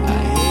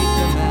 I hate the math, but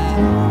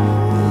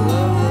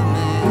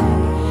love the man.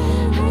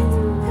 Hate the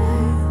math, love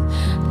the man.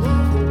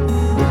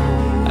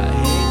 I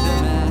hate the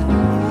math,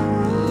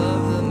 but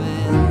love the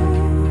man.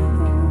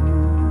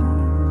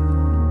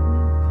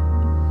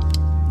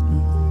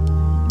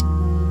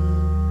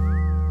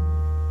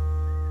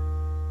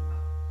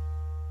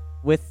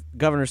 With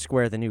Governor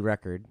Square, the new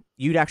record,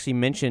 you'd actually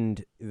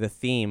mentioned the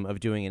theme of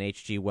doing an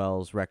H.G.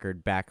 Wells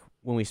record back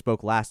when we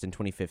spoke last in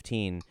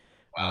 2015.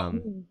 Wow.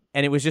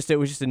 And it was just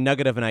a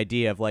nugget of an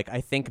idea of like, I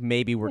think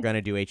maybe we're going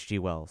to do H.G.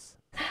 Wells.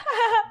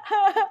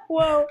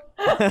 Whoa.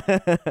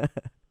 I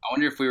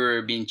wonder if we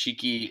were being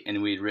cheeky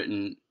and we'd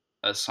written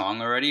a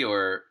song already,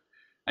 or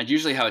and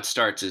usually how it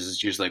starts is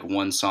it's usually like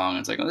one song.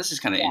 It's like, oh, this is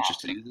kind of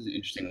interesting. This is an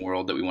interesting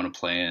world that we want to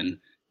play in.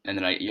 And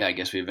then I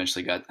guess we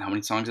eventually got, how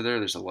many songs are there?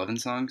 There's 11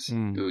 songs.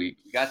 We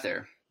got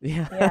there.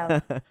 Yeah.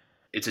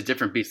 It's a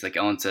different beast. Like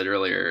Ellen said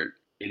earlier,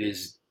 it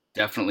is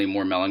definitely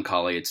more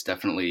melancholy. It's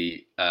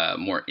definitely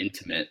more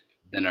intimate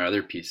than our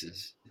other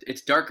pieces. It's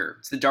darker.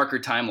 It's the darker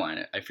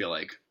timeline, I feel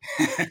like.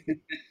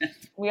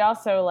 We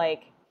also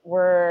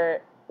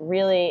were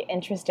really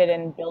interested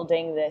in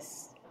building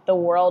the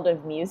world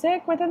of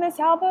music within this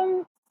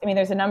album. I mean,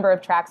 there's a number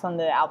of tracks on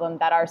the album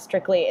that are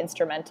strictly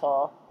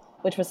instrumental,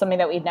 which was something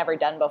that we'd never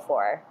done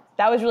before.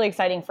 That was really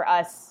exciting for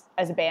us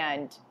as a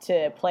band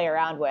to play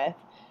around with,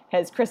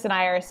 because Chris and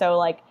I are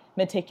so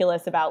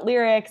meticulous about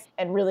lyrics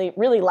and really,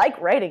 really like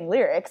writing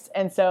lyrics.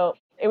 And so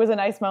it was a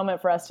nice moment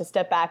for us to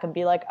step back and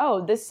be like,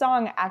 oh, this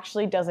song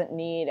actually doesn't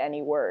need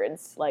any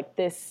words.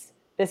 This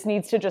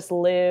needs to just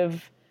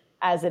live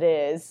as it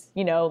is.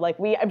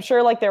 I'm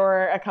sure there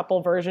were a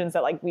couple versions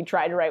that we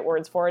tried to write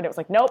words for, and it was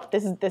like, nope,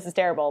 this is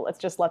terrible. Let's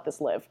just let this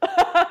live.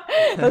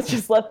 Let's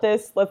just let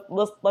this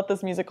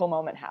musical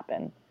moment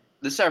happen.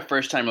 This is our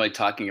first time really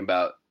talking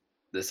about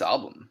this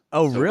album.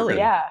 Oh, really?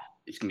 Yeah.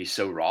 It's going to be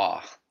so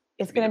raw.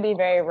 It's going to be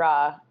very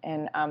raw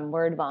and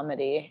word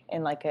vomity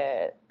in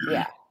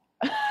yeah.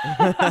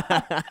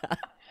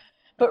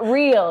 But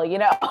real,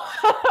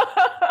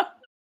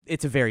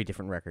 It's a very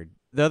different record.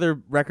 The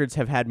other records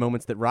have had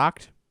moments that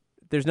rocked.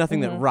 There's nothing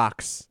that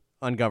rocks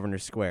on Governor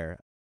Square,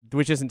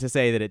 which isn't to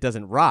say that it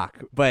doesn't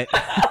rock, but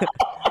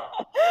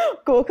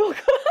cool.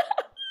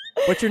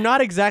 But you're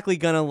not exactly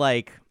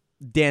gonna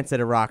dance at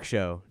a rock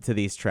show to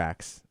these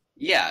tracks.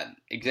 Yeah,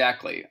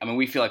 exactly. I mean,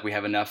 we feel like we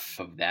have enough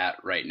of that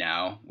right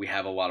now. We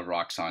have a lot of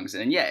rock songs,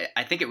 and yeah,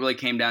 I think it really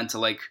came down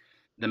to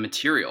the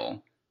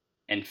material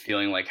and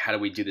feeling how do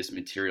we do this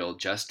material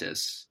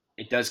justice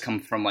it does come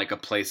from like a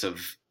place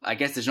of, I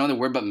guess there's no other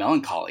word but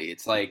melancholy.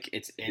 It's like,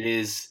 it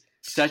is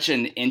such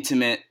an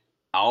intimate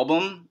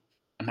album.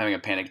 I'm having a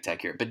panic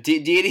attack here, but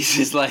Deities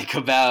is like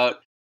about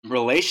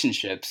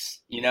relationships,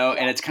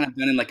 and it's kind of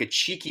done in like a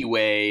cheeky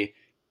way.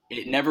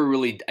 It never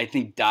really, I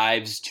think,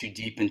 dives too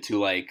deep into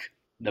like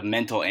the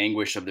mental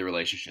anguish of the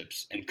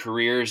relationships. And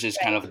Careers is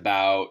kind of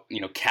about,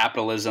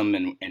 capitalism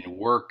and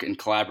work and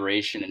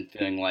collaboration and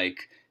feeling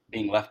like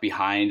being left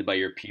behind by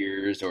your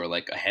peers or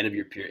like ahead of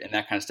your peer and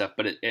that kind of stuff.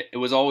 But it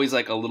was always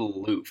like a little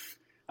aloof.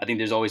 I think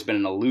there's always been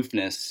an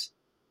aloofness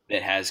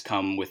that has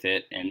come with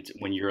it. And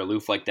when you're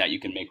aloof like that, you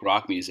can make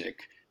rock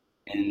music.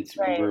 And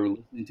when we're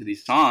listening to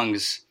these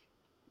songs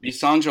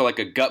are like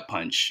a gut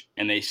punch,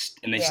 and they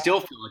still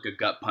feel like a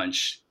gut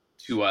punch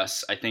to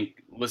us, I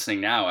think,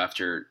 listening now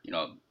after,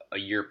 a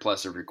year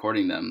plus of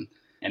recording them.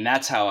 And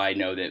that's how I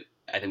know that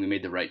I think we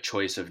made the right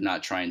choice of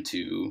not trying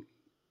to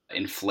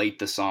inflate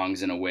the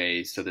songs in a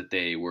way so that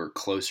they were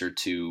closer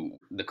to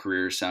the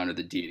Career sound or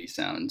the Deity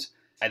sound.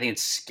 I think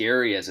it's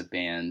scary as a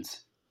band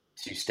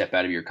to step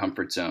out of your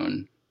comfort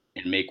zone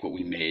and make what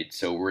we made.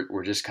 So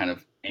we're just kind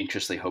of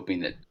anxiously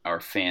hoping that our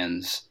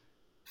fans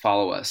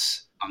follow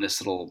us on this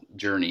little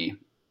journey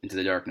into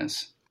the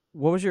darkness.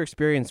 What was your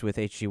experience with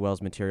H.G.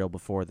 Wells' material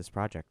before this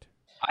project?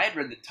 I had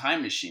read The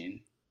Time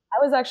Machine.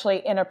 I was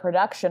actually in a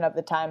production of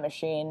The Time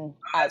Machine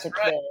as a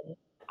kid.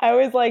 I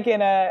was like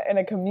in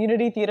a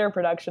community theater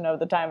production of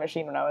The Time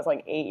Machine when I was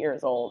like 8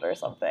 years old or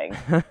something.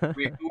 Wait, who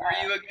were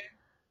you again?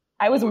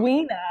 I was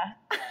Weena.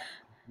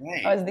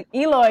 Right. I was the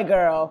Eloy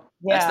girl.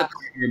 Yeah. That's the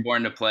part you were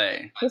born to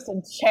play. Just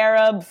a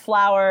cherub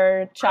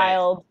flower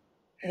child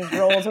who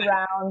rolls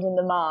around in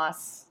the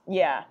moss.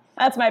 Yeah,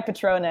 that's my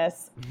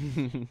Patronus.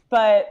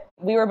 But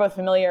we were both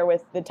familiar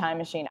with The Time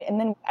Machine. And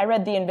then I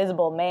read The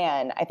Invisible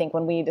Man, I think,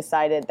 when we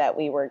decided that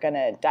we were going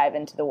to dive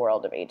into the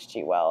world of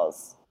H.G.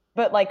 Wells.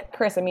 But like,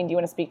 Chris, do you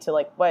want to speak to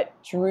like what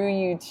drew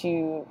you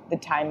to The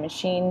Time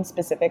Machine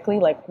specifically?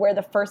 Like where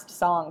the first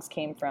songs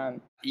came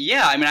from?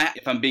 Yeah,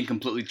 if I'm being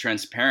completely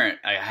transparent,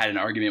 I had an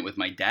argument with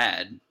my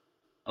dad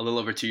a little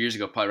over 2 years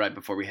ago, probably right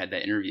before we had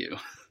that interview.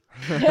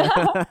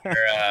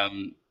 Where,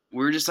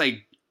 we were just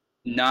like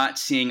not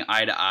seeing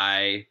eye to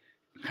eye,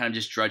 kind of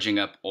just drudging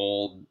up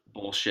old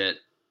bullshit.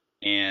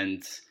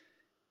 And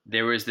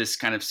there was this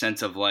kind of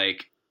sense of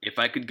like, if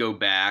I could go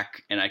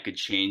back and I could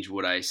change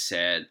what I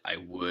said, I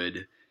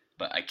would,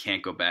 but I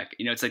can't go back.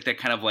 It's like that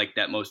kind of like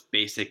that most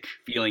basic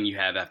feeling you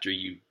have after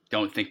you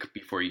don't think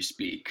before you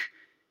speak.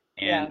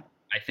 And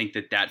I think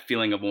that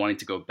feeling of wanting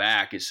to go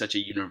back is such a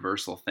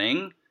universal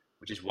thing,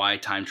 which is why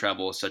time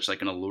travel is such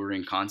like an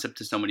alluring concept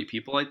to so many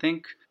people, I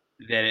think,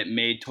 that it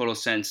made total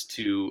sense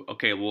to,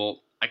 okay, well,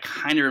 I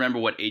kind of remember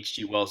what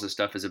H.G. Wells'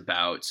 stuff is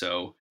about.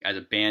 So as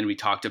a band, we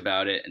talked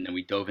about it, and then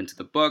we dove into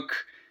the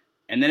book.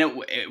 And then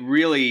it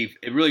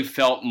really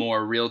felt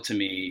more real to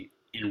me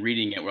in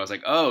reading it, where I was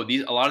like, oh,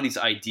 a lot of these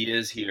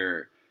ideas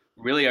here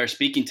really are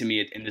speaking to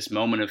me in this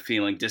moment of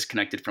feeling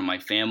disconnected from my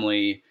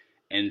family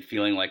and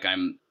feeling like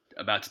I'm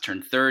about to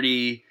turn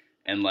 30,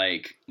 and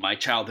like my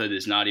childhood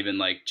is not even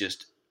like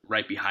just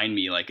right behind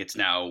me, like it's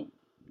now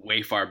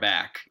way far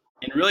back.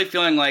 And really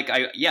feeling like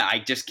I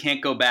just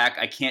can't go back.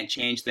 I can't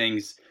change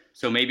things.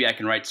 So maybe I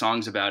can write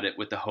songs about it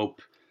with the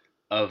hope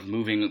of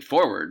moving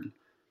forward.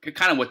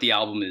 Kind of what the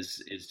album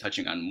is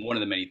touching on. One of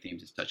the many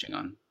themes it's touching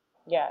on.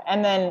 Yeah.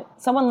 And then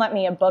someone lent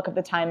me a book of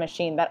The Time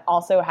Machine that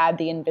also had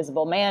The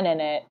Invisible Man in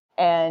it.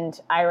 And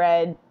I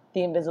read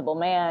The Invisible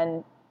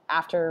Man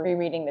after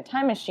rereading The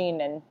Time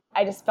Machine. And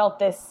I just felt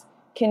this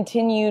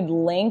continued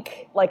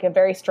link, like a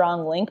very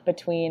strong link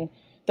between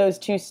those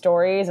two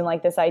stories, and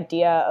like this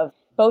idea of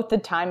both The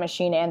Time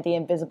Machine and The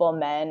Invisible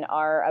Men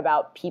are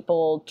about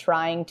people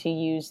trying to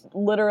use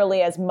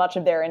literally as much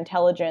of their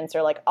intelligence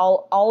or like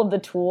all of the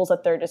tools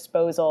at their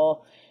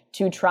disposal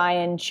to try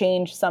and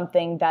change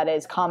something that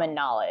is common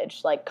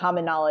knowledge, like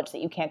common knowledge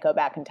that you can't go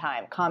back in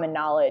time, common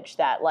knowledge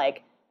that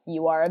like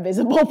you are a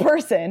visible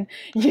person,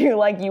 you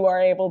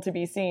are able to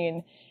be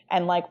seen,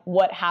 and like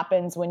what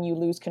happens when you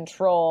lose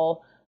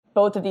control.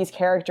 Both of these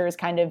characters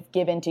kind of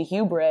give into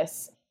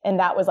hubris, and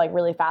that was like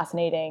really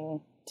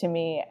fascinating to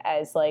me,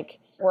 as like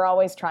we're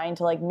always trying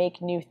to like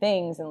make new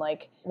things, and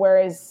like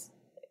whereas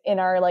in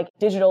our like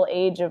digital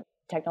age of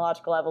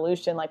technological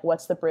evolution, like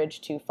what's the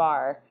bridge too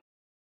far?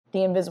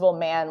 The Invisible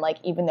Man, like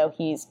even though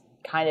he's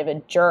kind of a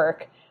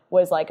jerk,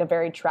 was like a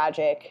very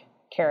tragic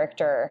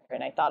character.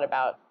 And I thought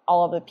about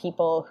all of the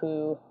people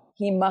who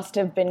he must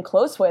have been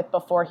close with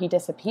before he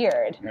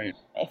disappeared, right,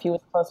 if he was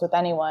close with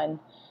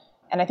anyone.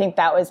 And I think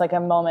that was like a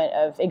moment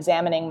of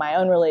examining my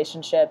own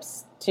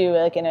relationships too,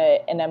 like in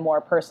a more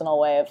personal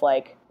way of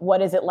like,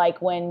 what is it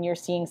like when you're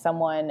seeing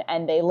someone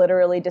and they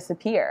literally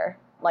disappear,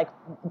 like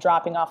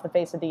dropping off the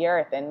face of the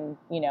earth, and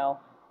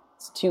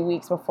it's 2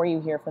 weeks before you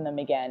hear from them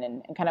again,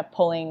 and kind of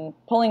pulling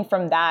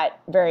from that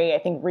very, I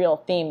think, real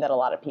theme that a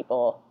lot of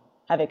people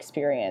have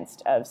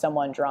experienced of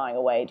someone drawing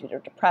away due to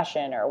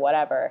depression or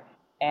whatever,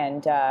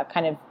 and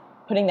kind of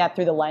putting that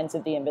through the lens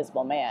of The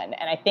Invisible Man.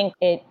 And I think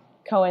it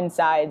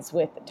coincides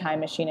with The Time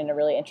Machine in a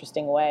really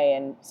interesting way.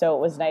 And so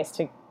it was nice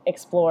to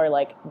explore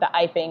like the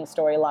Iping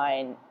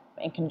storyline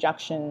in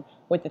conjunction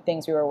with the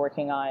things we were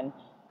working on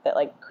that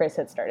like Chris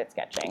had started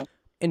sketching.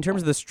 In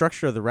terms of the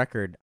structure of the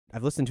record,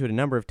 I've listened to it a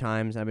number of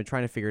times. I've been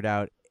trying to figure it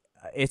out.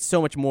 It's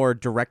so much more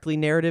directly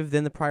narrative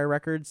than the prior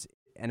records.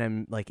 And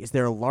I'm like, is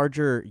there a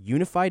larger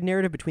unified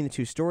narrative between the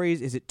two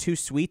stories? Is it two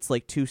suites,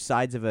 like two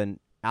sides of an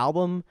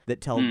album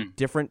that tell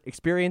different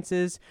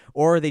experiences?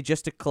 Or are they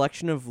just a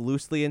collection of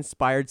loosely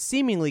inspired,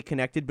 seemingly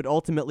connected, but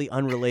ultimately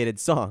unrelated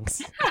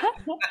songs?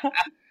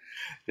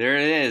 There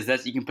it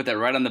is. You can put that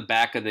right on the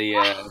back of the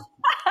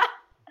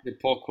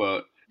pull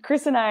quote.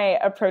 Chris and I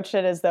approached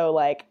it as though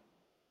like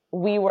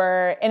we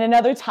were in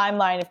another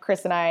timeline. If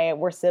Chris and I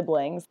were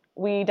siblings,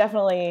 we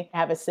definitely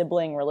have a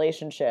sibling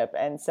relationship.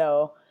 And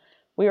so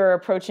we were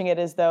approaching it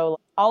as though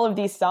all of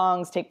these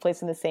songs take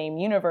place in the same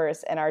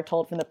universe and are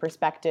told from the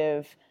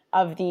perspective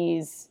of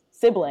these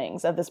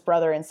siblings, of this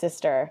brother and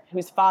sister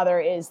whose father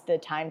is the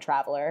time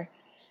traveler.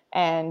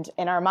 And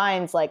in our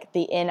minds, like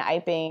the in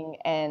Iping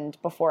and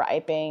before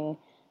Iping,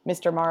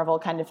 Mr. Marvel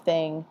kind of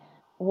thing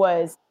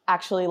was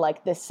actually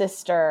like the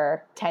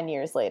sister 10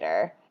 years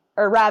later.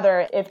 Or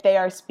rather, if they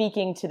are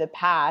speaking to the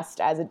past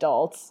as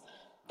adults,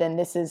 then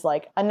this is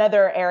like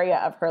another area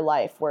of her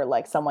life where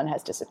like someone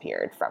has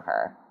disappeared from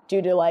her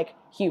due to like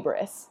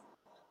hubris.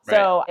 Right.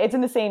 So it's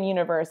in the same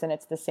universe and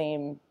it's the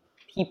same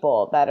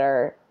people that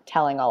are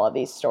telling all of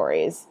these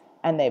stories.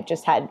 And they've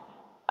just had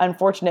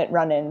unfortunate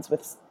run-ins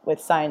with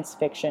science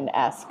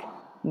fiction-esque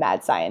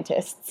mad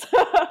scientists.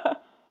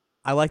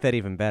 I like that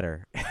even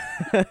better.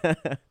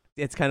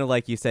 It's kind of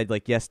like you said,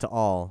 like, yes to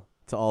all.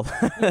 To all.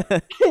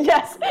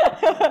 Yes.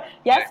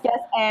 Yes,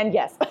 and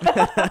yes.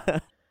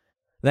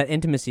 That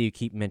intimacy you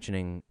keep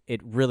mentioning,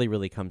 it really,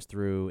 really comes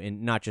through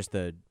in not just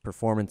the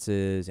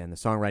performances and the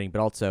songwriting, but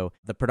also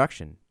the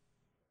production.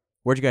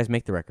 Where'd you guys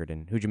make the record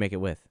and who'd you make it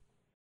with?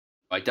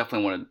 I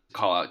definitely want to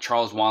call out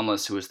Charles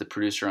Wanless, who was the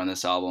producer on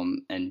this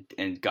album and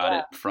got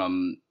it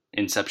from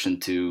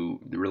inception to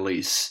the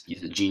release.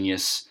 He's a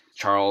genius.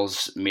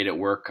 Charles made it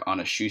work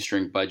on a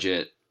shoestring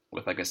budget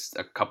with like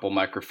a couple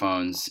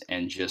microphones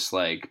and just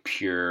like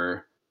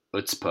pure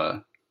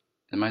chutzpah.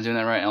 Am I doing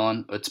that right,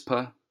 Ellen?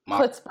 Chutzpah?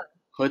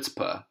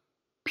 Chutzpah.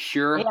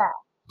 Pure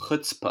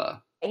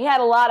chutzpah. He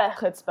had a lot of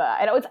chutzpah.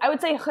 And I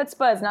would say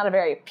chutzpah is not a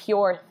very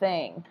pure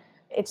thing.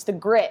 It's the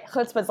grit.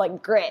 Chutzpah is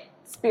like grit,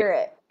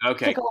 spirit.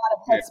 Okay. It took a lot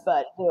of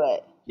chutzpah to do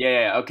it.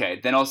 Yeah, okay.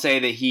 Then I'll say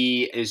that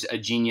he is a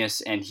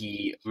genius and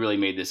he really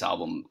made this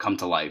album come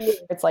to life.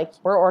 It's like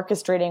we're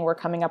orchestrating, we're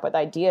coming up with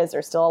ideas.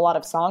 There's still a lot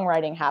of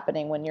songwriting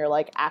happening when you're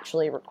like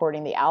actually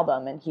recording the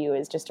album, and Hugh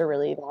is just a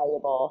really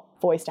valuable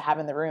voice to have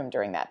in the room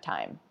during that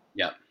time.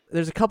 Yeah.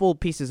 There's a couple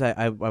pieces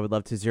I would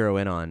love to zero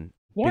in on,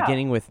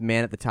 beginning with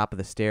Man at the Top of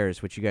the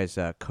Stairs, which you guys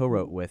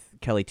co-wrote with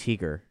Kelly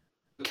Teager.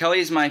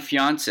 Kelly's my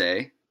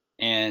fiance,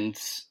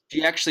 and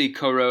she actually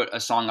co-wrote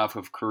a song off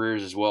of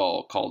Careers as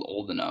well called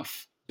Old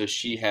Enough. So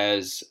she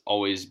has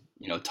always,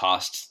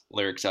 tossed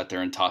lyrics out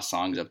there and tossed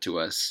songs up to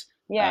us.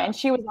 Yeah, and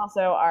she was also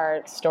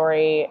our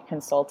story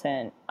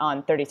consultant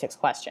on 36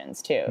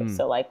 Questions, too.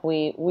 So, like,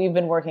 we've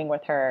been working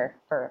with her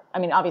for,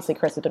 obviously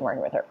Chris has been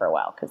working with her for a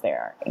while because they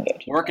are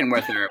engaged. Working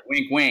with her,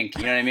 wink, wink,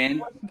 you know what I mean?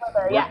 Working with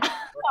her, yeah.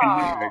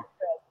 Working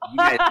you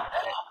guys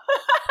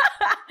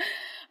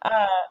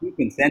two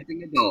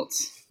consenting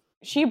adults.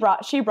 She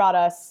brought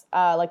us,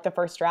 like, the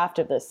first draft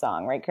of this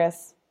song, right,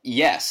 Chris?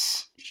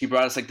 Yes. She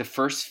brought us, like, the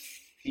first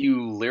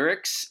few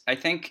lyrics, I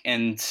think,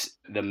 and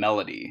the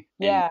melody.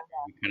 Yeah. And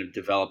we kind of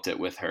developed it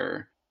with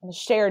her. A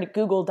shared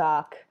Google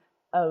Doc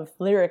of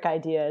lyric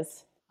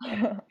ideas.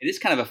 It is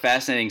kind of a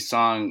fascinating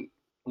song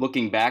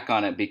looking back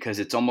on it because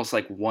it's almost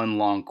like one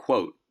long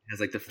quote. It has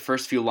like the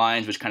first few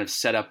lines which kind of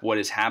set up what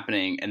is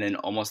happening, and then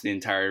almost the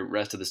entire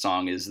rest of the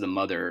song is the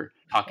mother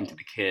talking to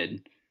the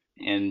kid.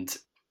 And,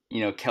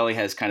 Kelly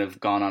has kind of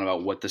gone on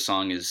about what the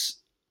song is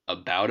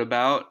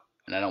about,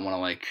 and I don't want to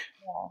like...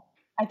 Yeah.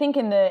 I think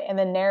in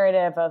the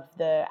narrative of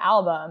the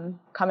album,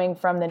 coming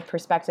from the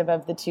perspective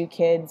of the two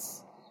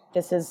kids,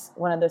 this is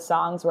one of the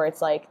songs where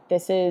it's like,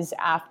 this is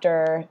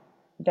after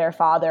their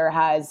father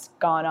has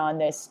gone on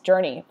this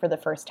journey for the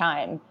first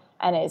time,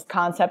 and his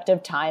concept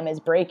of time is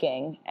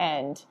breaking.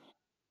 And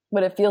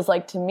what it feels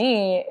like to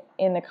me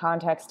in the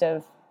context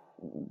of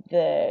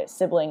the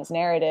siblings'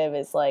 narrative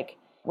is like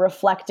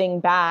reflecting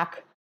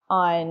back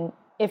on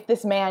if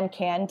this man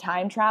can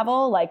time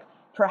travel, like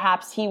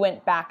perhaps he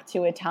went back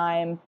to a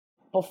time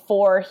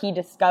before he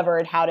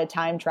discovered how to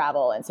time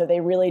travel. And so they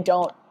really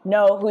don't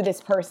know who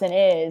this person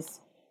is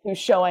who's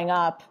showing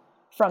up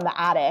from the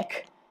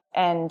attic.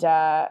 And,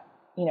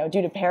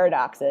 due to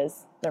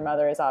paradoxes, their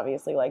mother is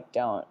obviously like,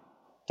 don't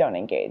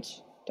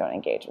engage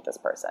with this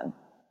person.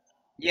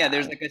 Yeah,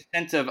 there's like a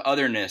sense of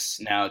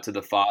otherness now to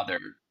the father.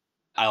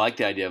 I like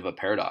the idea of a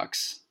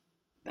paradox.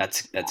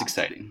 That's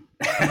exciting.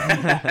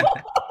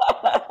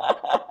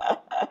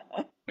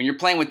 When you're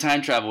playing with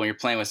time travel, when you're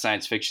playing with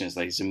science fiction, it's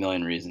like there's a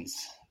million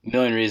reasons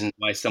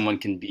why someone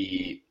can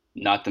be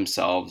not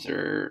themselves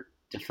or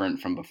different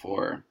from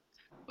before.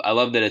 I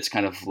love that it's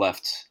kind of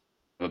left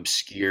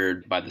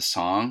obscured by the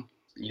song.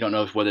 You don't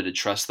know whether to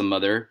trust the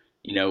mother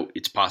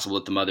it's possible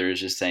that the mother is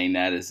just saying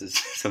that as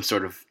some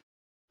sort of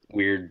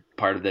weird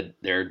part of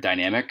their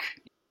dynamic.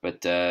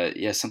 But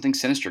something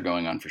sinister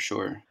going on for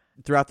sure.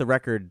 Throughout the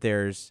record,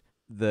 there's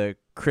the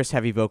Chris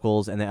heavy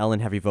vocals and the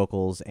Ellen heavy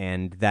vocals,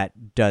 and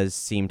that does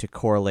seem to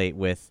correlate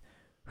with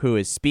who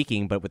is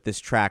speaking. But with this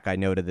track, I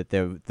noted that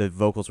the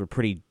vocals were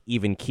pretty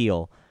even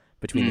keel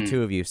between the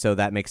two of you, so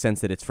that makes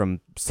sense that it's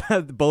from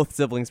both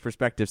siblings'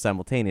 perspectives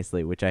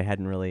simultaneously, which I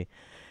hadn't really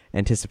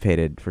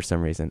anticipated for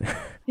some reason.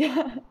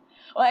 Yeah.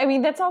 Well, I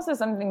mean, that's also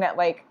something that,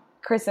 like,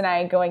 Chris and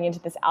I, going into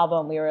this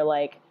album, we were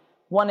like,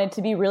 wanted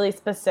to be really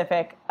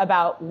specific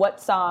about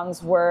what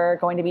songs were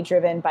going to be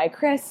driven by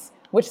Chris,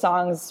 which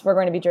songs were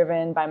going to be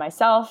driven by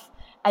myself.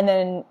 And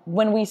then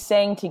when we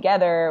sang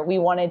together, we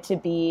wanted to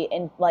be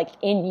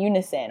in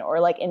unison or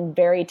like in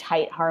very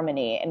tight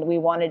harmony. And we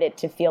wanted it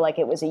to feel like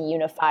it was a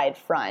unified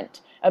front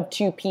of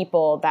two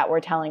people that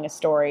were telling a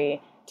story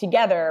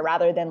together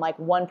rather than like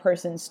one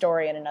person's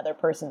story and another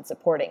person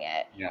supporting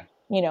it. Yeah.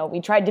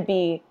 We tried to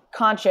be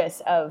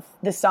conscious of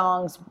the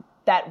songs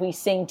that we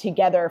sing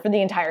together for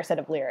the entire set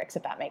of lyrics,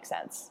 if that makes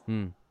sense.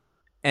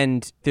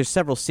 And there's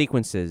several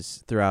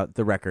sequences throughout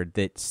the record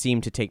that seem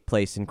to take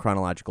place in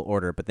chronological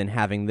order, but then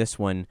having this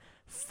one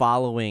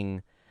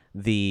following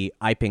the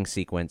Iping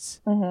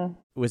sequence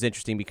was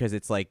interesting because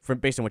it's like,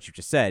 based on what you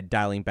just said,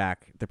 dialing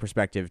back the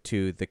perspective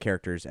to the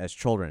characters as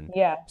children.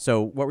 Yeah.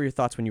 So what were your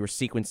thoughts when you were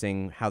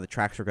sequencing how the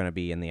tracks were going to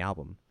be in the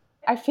album?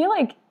 I feel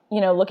like,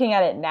 looking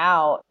at it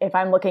now, if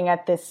I'm looking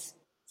at this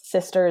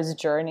sister's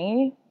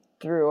journey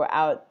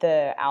throughout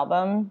the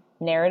album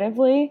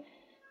narratively,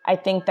 I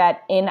think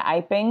that in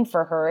Iping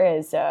for her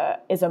is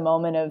a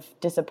moment of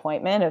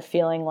disappointment, of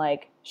feeling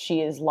like she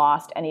has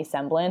lost any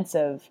semblance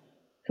of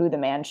who the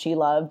man she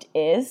loved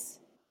is.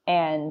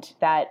 And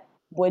that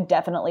would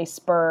definitely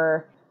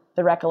spur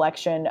the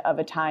recollection of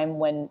a time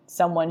when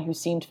someone who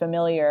seemed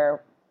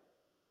familiar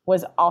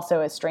was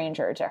also a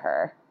stranger to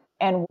her,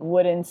 and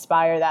would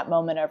inspire that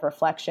moment of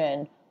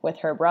reflection with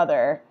her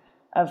brother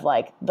of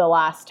like the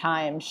last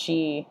time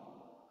she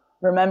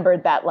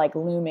remembered that like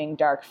looming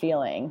dark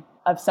feeling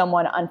of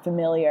someone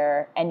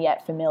unfamiliar and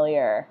yet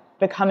familiar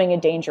becoming a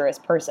dangerous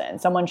person,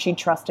 someone she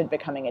trusted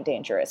becoming a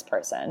dangerous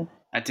person.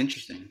 That's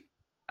interesting.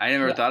 I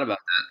never thought about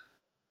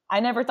that. I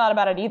never thought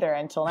about it either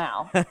until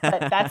now. But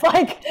that's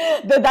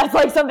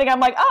like something I'm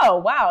like, oh,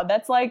 wow,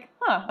 that's like,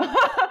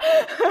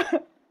 huh.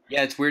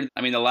 Yeah, it's weird.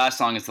 I mean, the last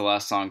song is the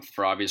last song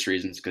for obvious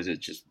reasons because it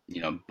just,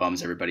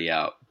 bums everybody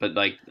out. But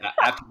like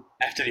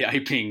after the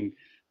Iping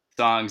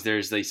songs,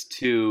 there's these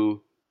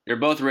two. They're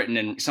both written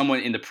in someone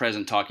in the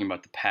present talking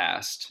about the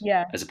past,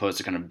 as opposed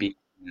to kind of being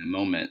in the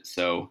moment.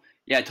 So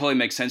yeah, it totally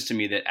makes sense to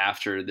me that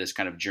after this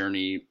kind of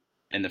journey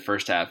in the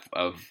first half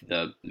of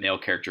the male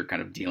character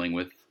kind of dealing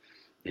with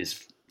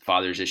his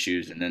father's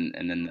issues, and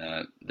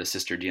then the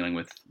sister dealing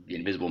with the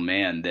invisible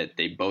man, that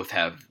they both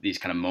have these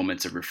kind of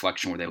moments of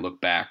reflection where they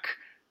look back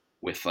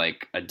with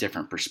like a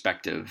different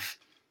perspective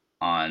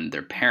on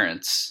their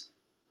parents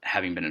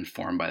having been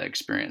informed by the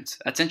experience.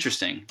 That's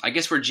interesting. I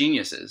guess we're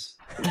geniuses.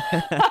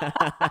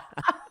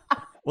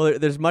 Well,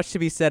 there's much to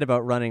be said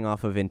about running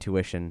off of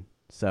intuition.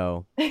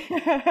 So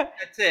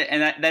that's it.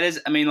 And that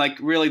is, I mean, like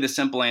really the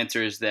simple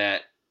answer is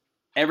that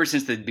ever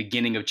since the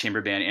beginning of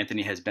Chamber Band,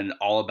 Anthony has been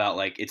all about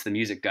like, it's the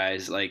music,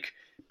 guys. Like,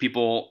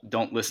 people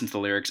don't listen to the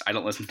lyrics. I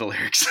don't listen to the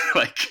lyrics.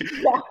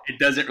 It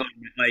doesn't really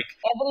like.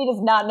 Anthony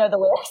does not know the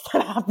lyrics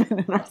that happen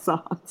in our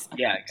songs.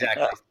 Yeah,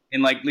 exactly.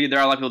 And like, there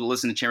are a lot of people that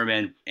listen to Chamber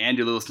Band and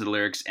do listen to the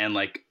lyrics, and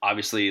like,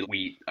 obviously,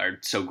 we are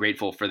so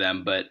grateful for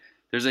them. But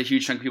there's a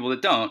huge chunk of people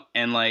that don't.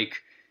 And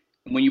like,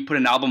 when you put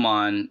an album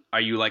on,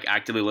 are you like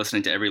actively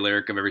listening to every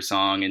lyric of every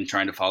song and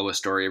trying to follow a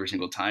story every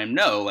single time?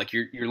 No, like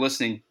you're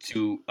listening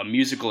to a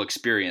musical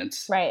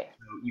experience. Right.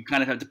 So you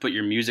kind of have to put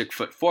your music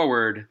foot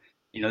forward.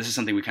 This is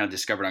something we kind of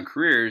discovered on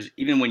Careers.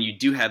 Even when you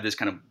do have this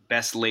kind of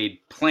best laid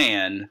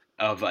plan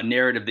of a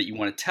narrative that you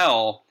want to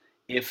tell,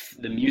 if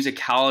the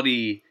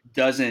musicality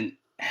doesn't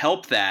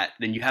help that,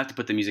 then you have to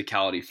put the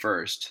musicality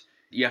first.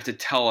 You have to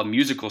tell a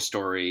musical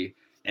story,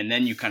 and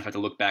then you kind of have to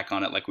look back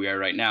on it like we are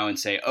right now and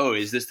say, oh,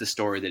 is this the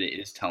story that it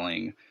is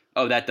telling?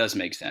 Oh, that does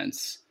make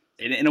sense.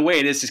 In a way,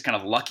 it is just kind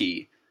of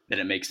lucky that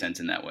it makes sense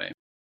in that way.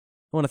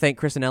 I want to thank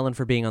Chris and Ellen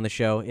for being on the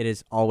show. It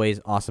is always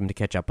awesome to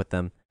catch up with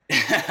them.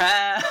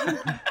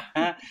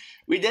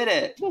 We did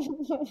it.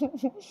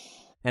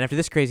 And after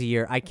this crazy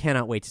year, I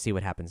cannot wait to see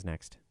what happens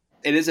next.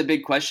 It is a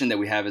big question that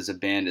we have as a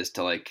band, is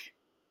to like,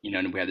 we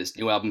have this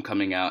new album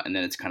coming out, and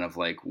then it's kind of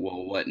like,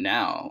 well, what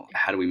now?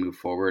 How do we move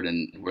forward?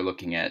 And we're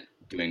looking at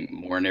doing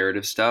more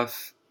narrative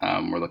stuff.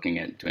 We're looking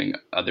at doing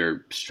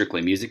other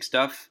strictly music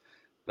stuff.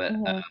 But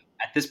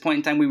at this point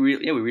in time, we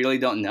really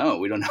don't know.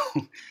 We don't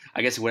know.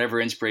 I guess whatever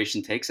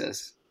inspiration takes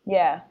us.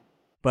 Yeah.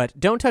 But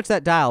don't touch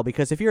that dial,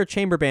 because if you're a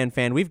Chamber Band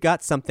fan, we've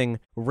got something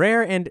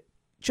rare and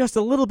just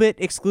a little bit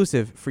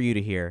exclusive for you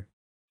to hear.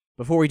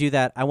 Before we do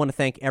that, I want to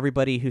thank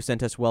everybody who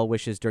sent us well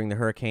wishes during the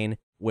hurricane,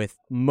 with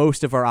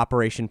most of our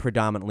operation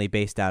predominantly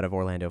based out of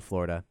Orlando,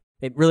 Florida.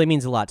 It really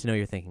means a lot to know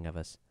you're thinking of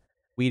us.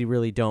 We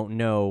really don't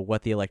know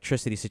what the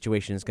electricity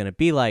situation is going to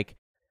be like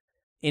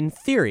In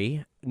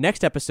theory,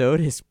 next episode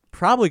is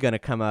probably going to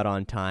come out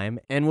on time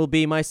and will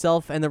be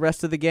myself and the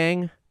rest of the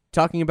gang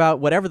talking about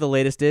whatever the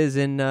latest is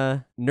in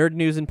nerd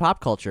news and pop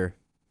culture.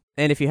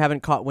 And if you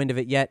haven't caught wind of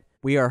it yet,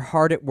 we are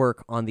hard at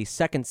work on the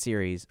second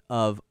series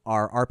of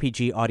our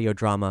RPG audio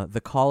drama,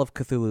 The Call of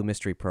Cthulhu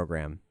Mystery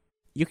Program.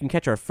 You can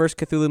catch our first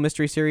Cthulhu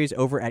Mystery series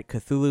over at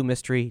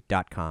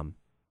CthulhuMystery.com.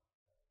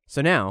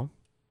 So now,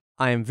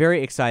 I am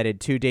very excited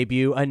to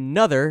debut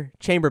another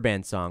Chamber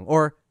Band song,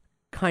 or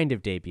kind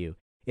of debut.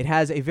 It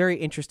has a very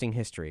interesting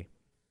history.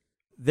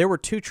 There were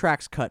 2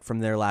 tracks cut from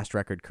their last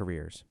record,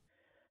 Careers.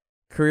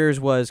 Careers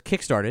was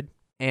kickstarted,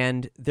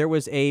 and there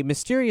was a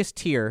mysterious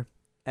tier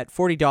at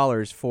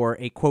 $40 for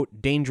a,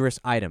 quote, dangerous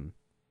item.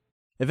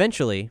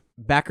 Eventually,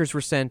 backers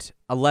were sent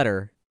a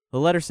letter.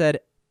 The letter said,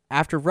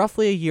 after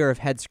roughly a year of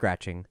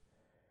head-scratching,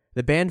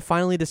 the band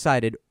finally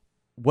decided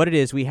what it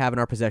is we have in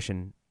our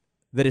possession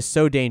that is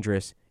so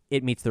dangerous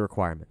it meets the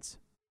requirements.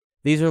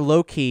 These are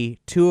low-key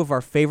 2 of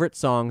our favorite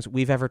songs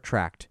we've ever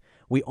tracked.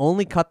 We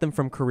only cut them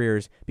from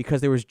Careers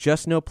because there was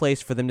just no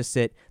place for them to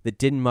sit that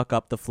didn't muck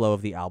up the flow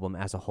of the album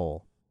as a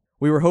whole.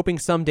 We were hoping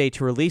someday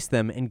to release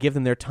them and give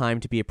them their time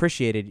to be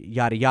appreciated,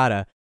 yada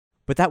yada,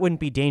 but that wouldn't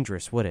be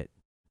dangerous, would it?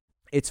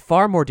 It's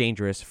far more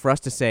dangerous for us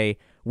to say,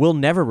 we'll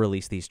never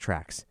release these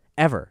tracks,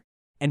 ever,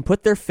 and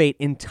put their fate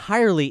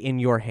entirely in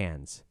your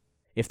hands.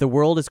 If the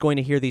world is going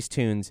to hear these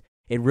tunes,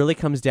 it really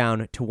comes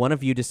down to one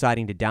of you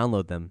deciding to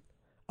download them.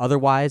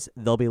 Otherwise,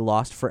 they'll be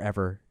lost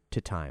forever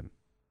to time.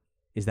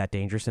 Is that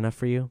dangerous enough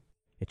for you?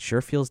 It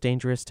sure feels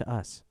dangerous to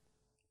us.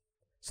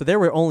 So there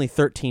were only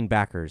 13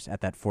 backers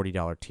at that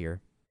 $40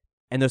 tier.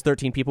 And those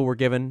 13 people were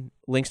given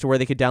links to where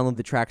they could download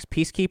the tracks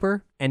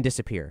Peacekeeper and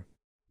Disappear.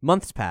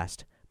 Months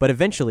passed, but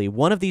eventually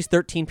one of these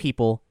 13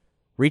 people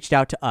reached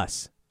out to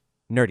us,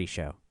 Nerdy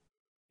Show.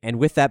 And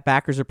with that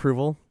backer's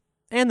approval,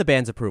 and the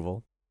band's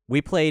approval,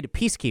 we played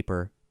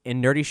Peacekeeper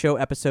in Nerdy Show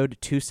episode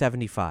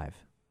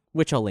 275,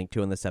 which I'll link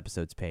to on this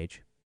episode's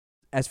page.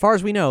 As far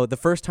as we know, the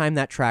first time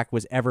that track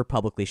was ever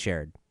publicly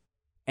shared.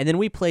 And then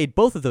we played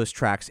both of those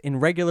tracks in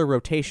regular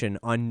rotation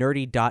on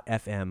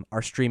Nerdy.fm,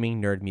 our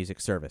streaming nerd music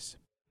service.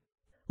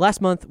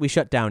 Last month, we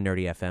shut down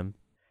Nerdy FM.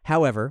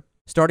 However,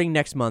 starting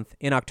next month,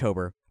 in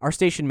October, our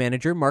station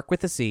manager, Mark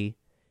with a C,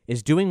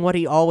 is doing what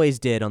he always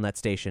did on that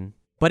station,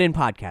 but in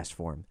podcast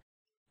form.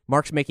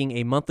 Mark's making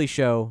a monthly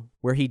show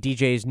where he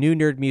DJs new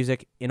nerd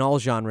music in all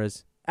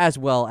genres, as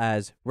well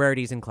as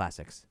rarities and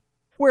classics,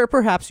 where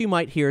perhaps you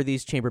might hear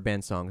these chamber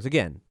band songs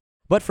again.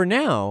 But for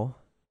now,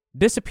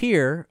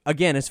 Disappear,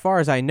 again, as far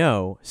as I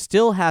know,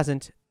 still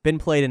hasn't been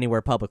played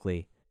anywhere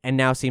publicly, and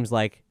now seems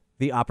like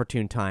the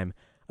opportune time,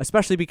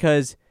 especially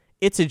because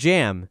it's a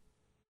jam,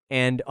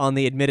 and on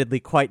the admittedly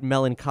quite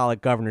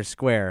melancholic Governor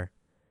Square,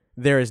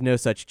 there is no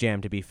such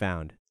jam to be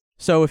found.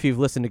 So if you've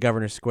listened to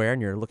Governor Square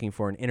and you're looking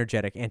for an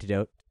energetic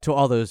antidote to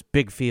all those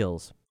big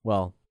feels,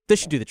 well, this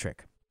should do the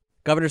trick.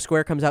 Governor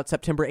Square comes out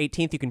September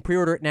 18th. You can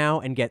pre-order it now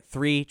and get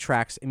 3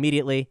 tracks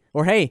immediately.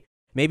 Or hey,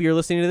 maybe you're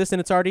listening to this and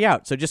it's already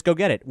out, so just go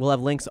get it. We'll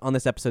have links on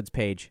this episode's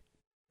page.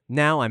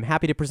 Now I'm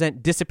happy to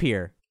present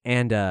Disappear,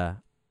 and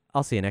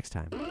I'll see you next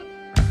time.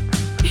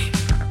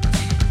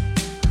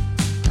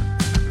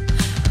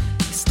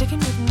 Sticking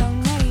with no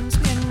names,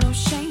 we're no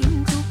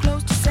shame. Too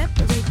close to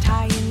separate,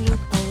 tying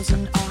loopholes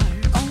in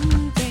our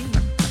own game.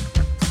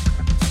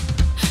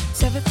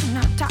 Sever the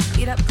knot,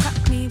 tie it up,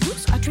 cut me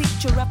loose. I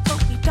treat you rough,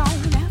 but we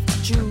don't have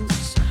to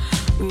choose.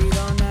 We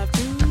don't have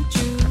to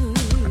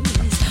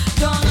choose.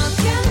 Don't look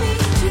at me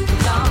too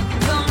long.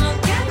 Don't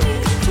look at me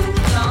too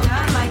long.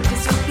 I might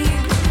disappear.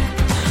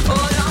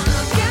 Oh, don't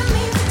look at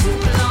me too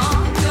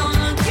long. Don't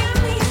look at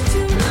me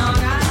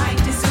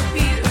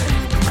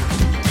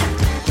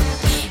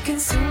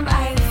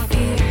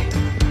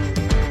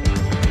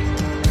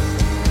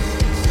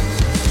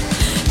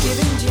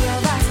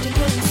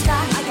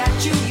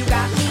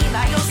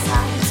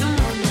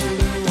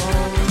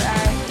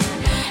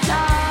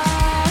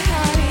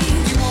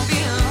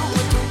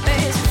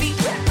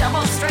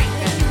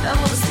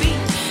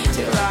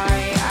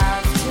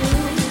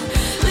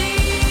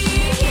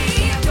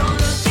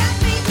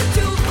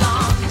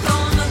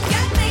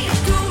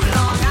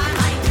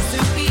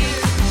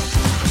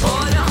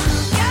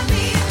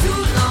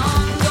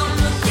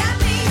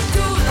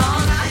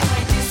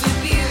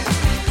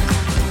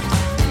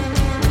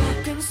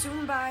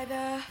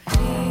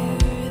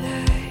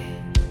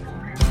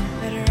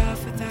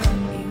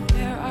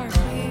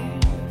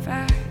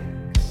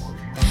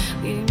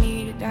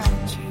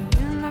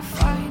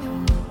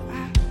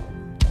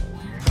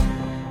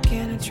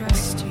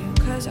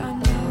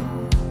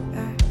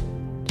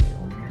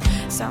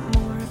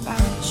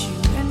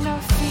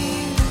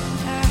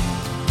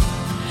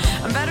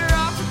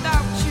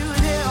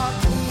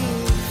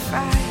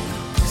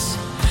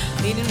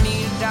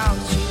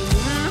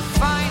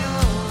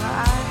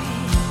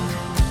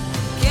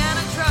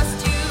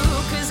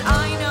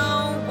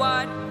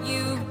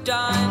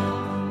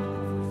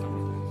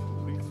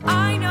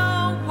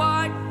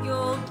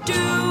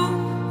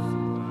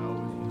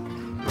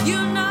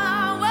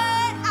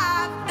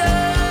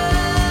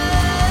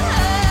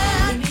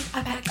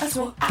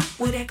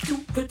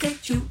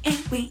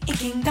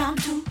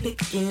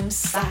click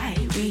inside,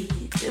 we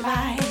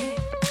divide.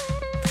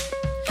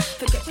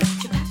 Forget what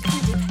you got to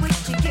do, what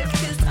you give,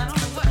 'cause I don't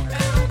know what I'm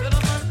gonna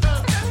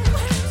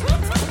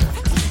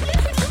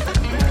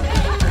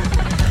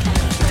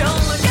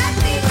Don't look at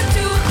me for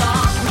too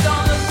long,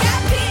 don't look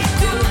at me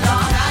too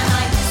long, I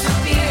might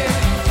disappear.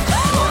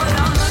 Oh,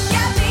 don't look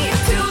at me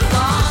too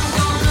long,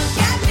 don't look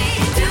at me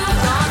too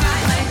long, I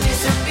might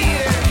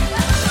disappear.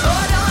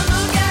 Oh, don't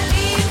look at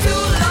me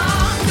too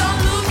long,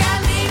 don't look at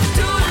me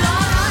too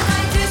long, I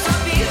might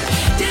disappear.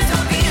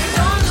 Disappear,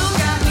 don't look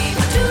at me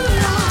for too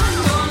long,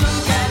 don't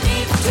look at me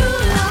for too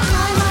long,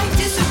 I might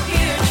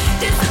disappear.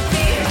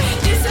 Disappear,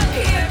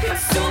 disappear,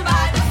 consumed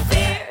by the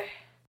fear.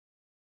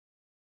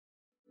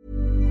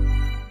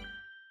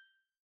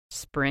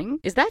 Spring?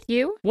 Is that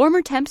you?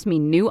 Warmer temps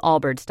mean new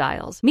Allbirds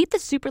styles. Meet the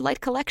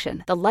Superlight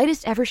Collection, the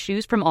lightest ever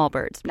shoes from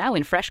Allbirds, now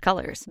in fresh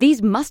colors.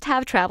 These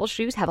must-have travel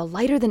shoes have a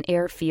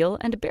lighter-than-air feel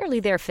and a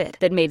barely-there fit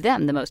that made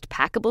them the most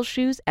packable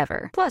shoes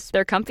ever. Plus,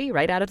 they're comfy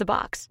right out of the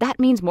box. That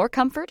means more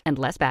comfort and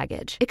less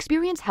baggage.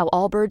 Experience how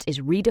Allbirds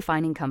is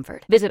redefining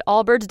comfort. Visit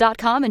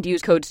allbirds.com and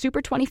use code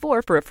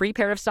SUPER24 for a free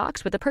pair of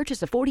socks with a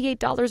purchase of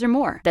 $48 or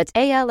more. That's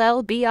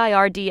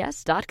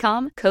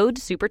ALLBIRDS.com, code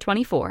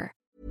SUPER24.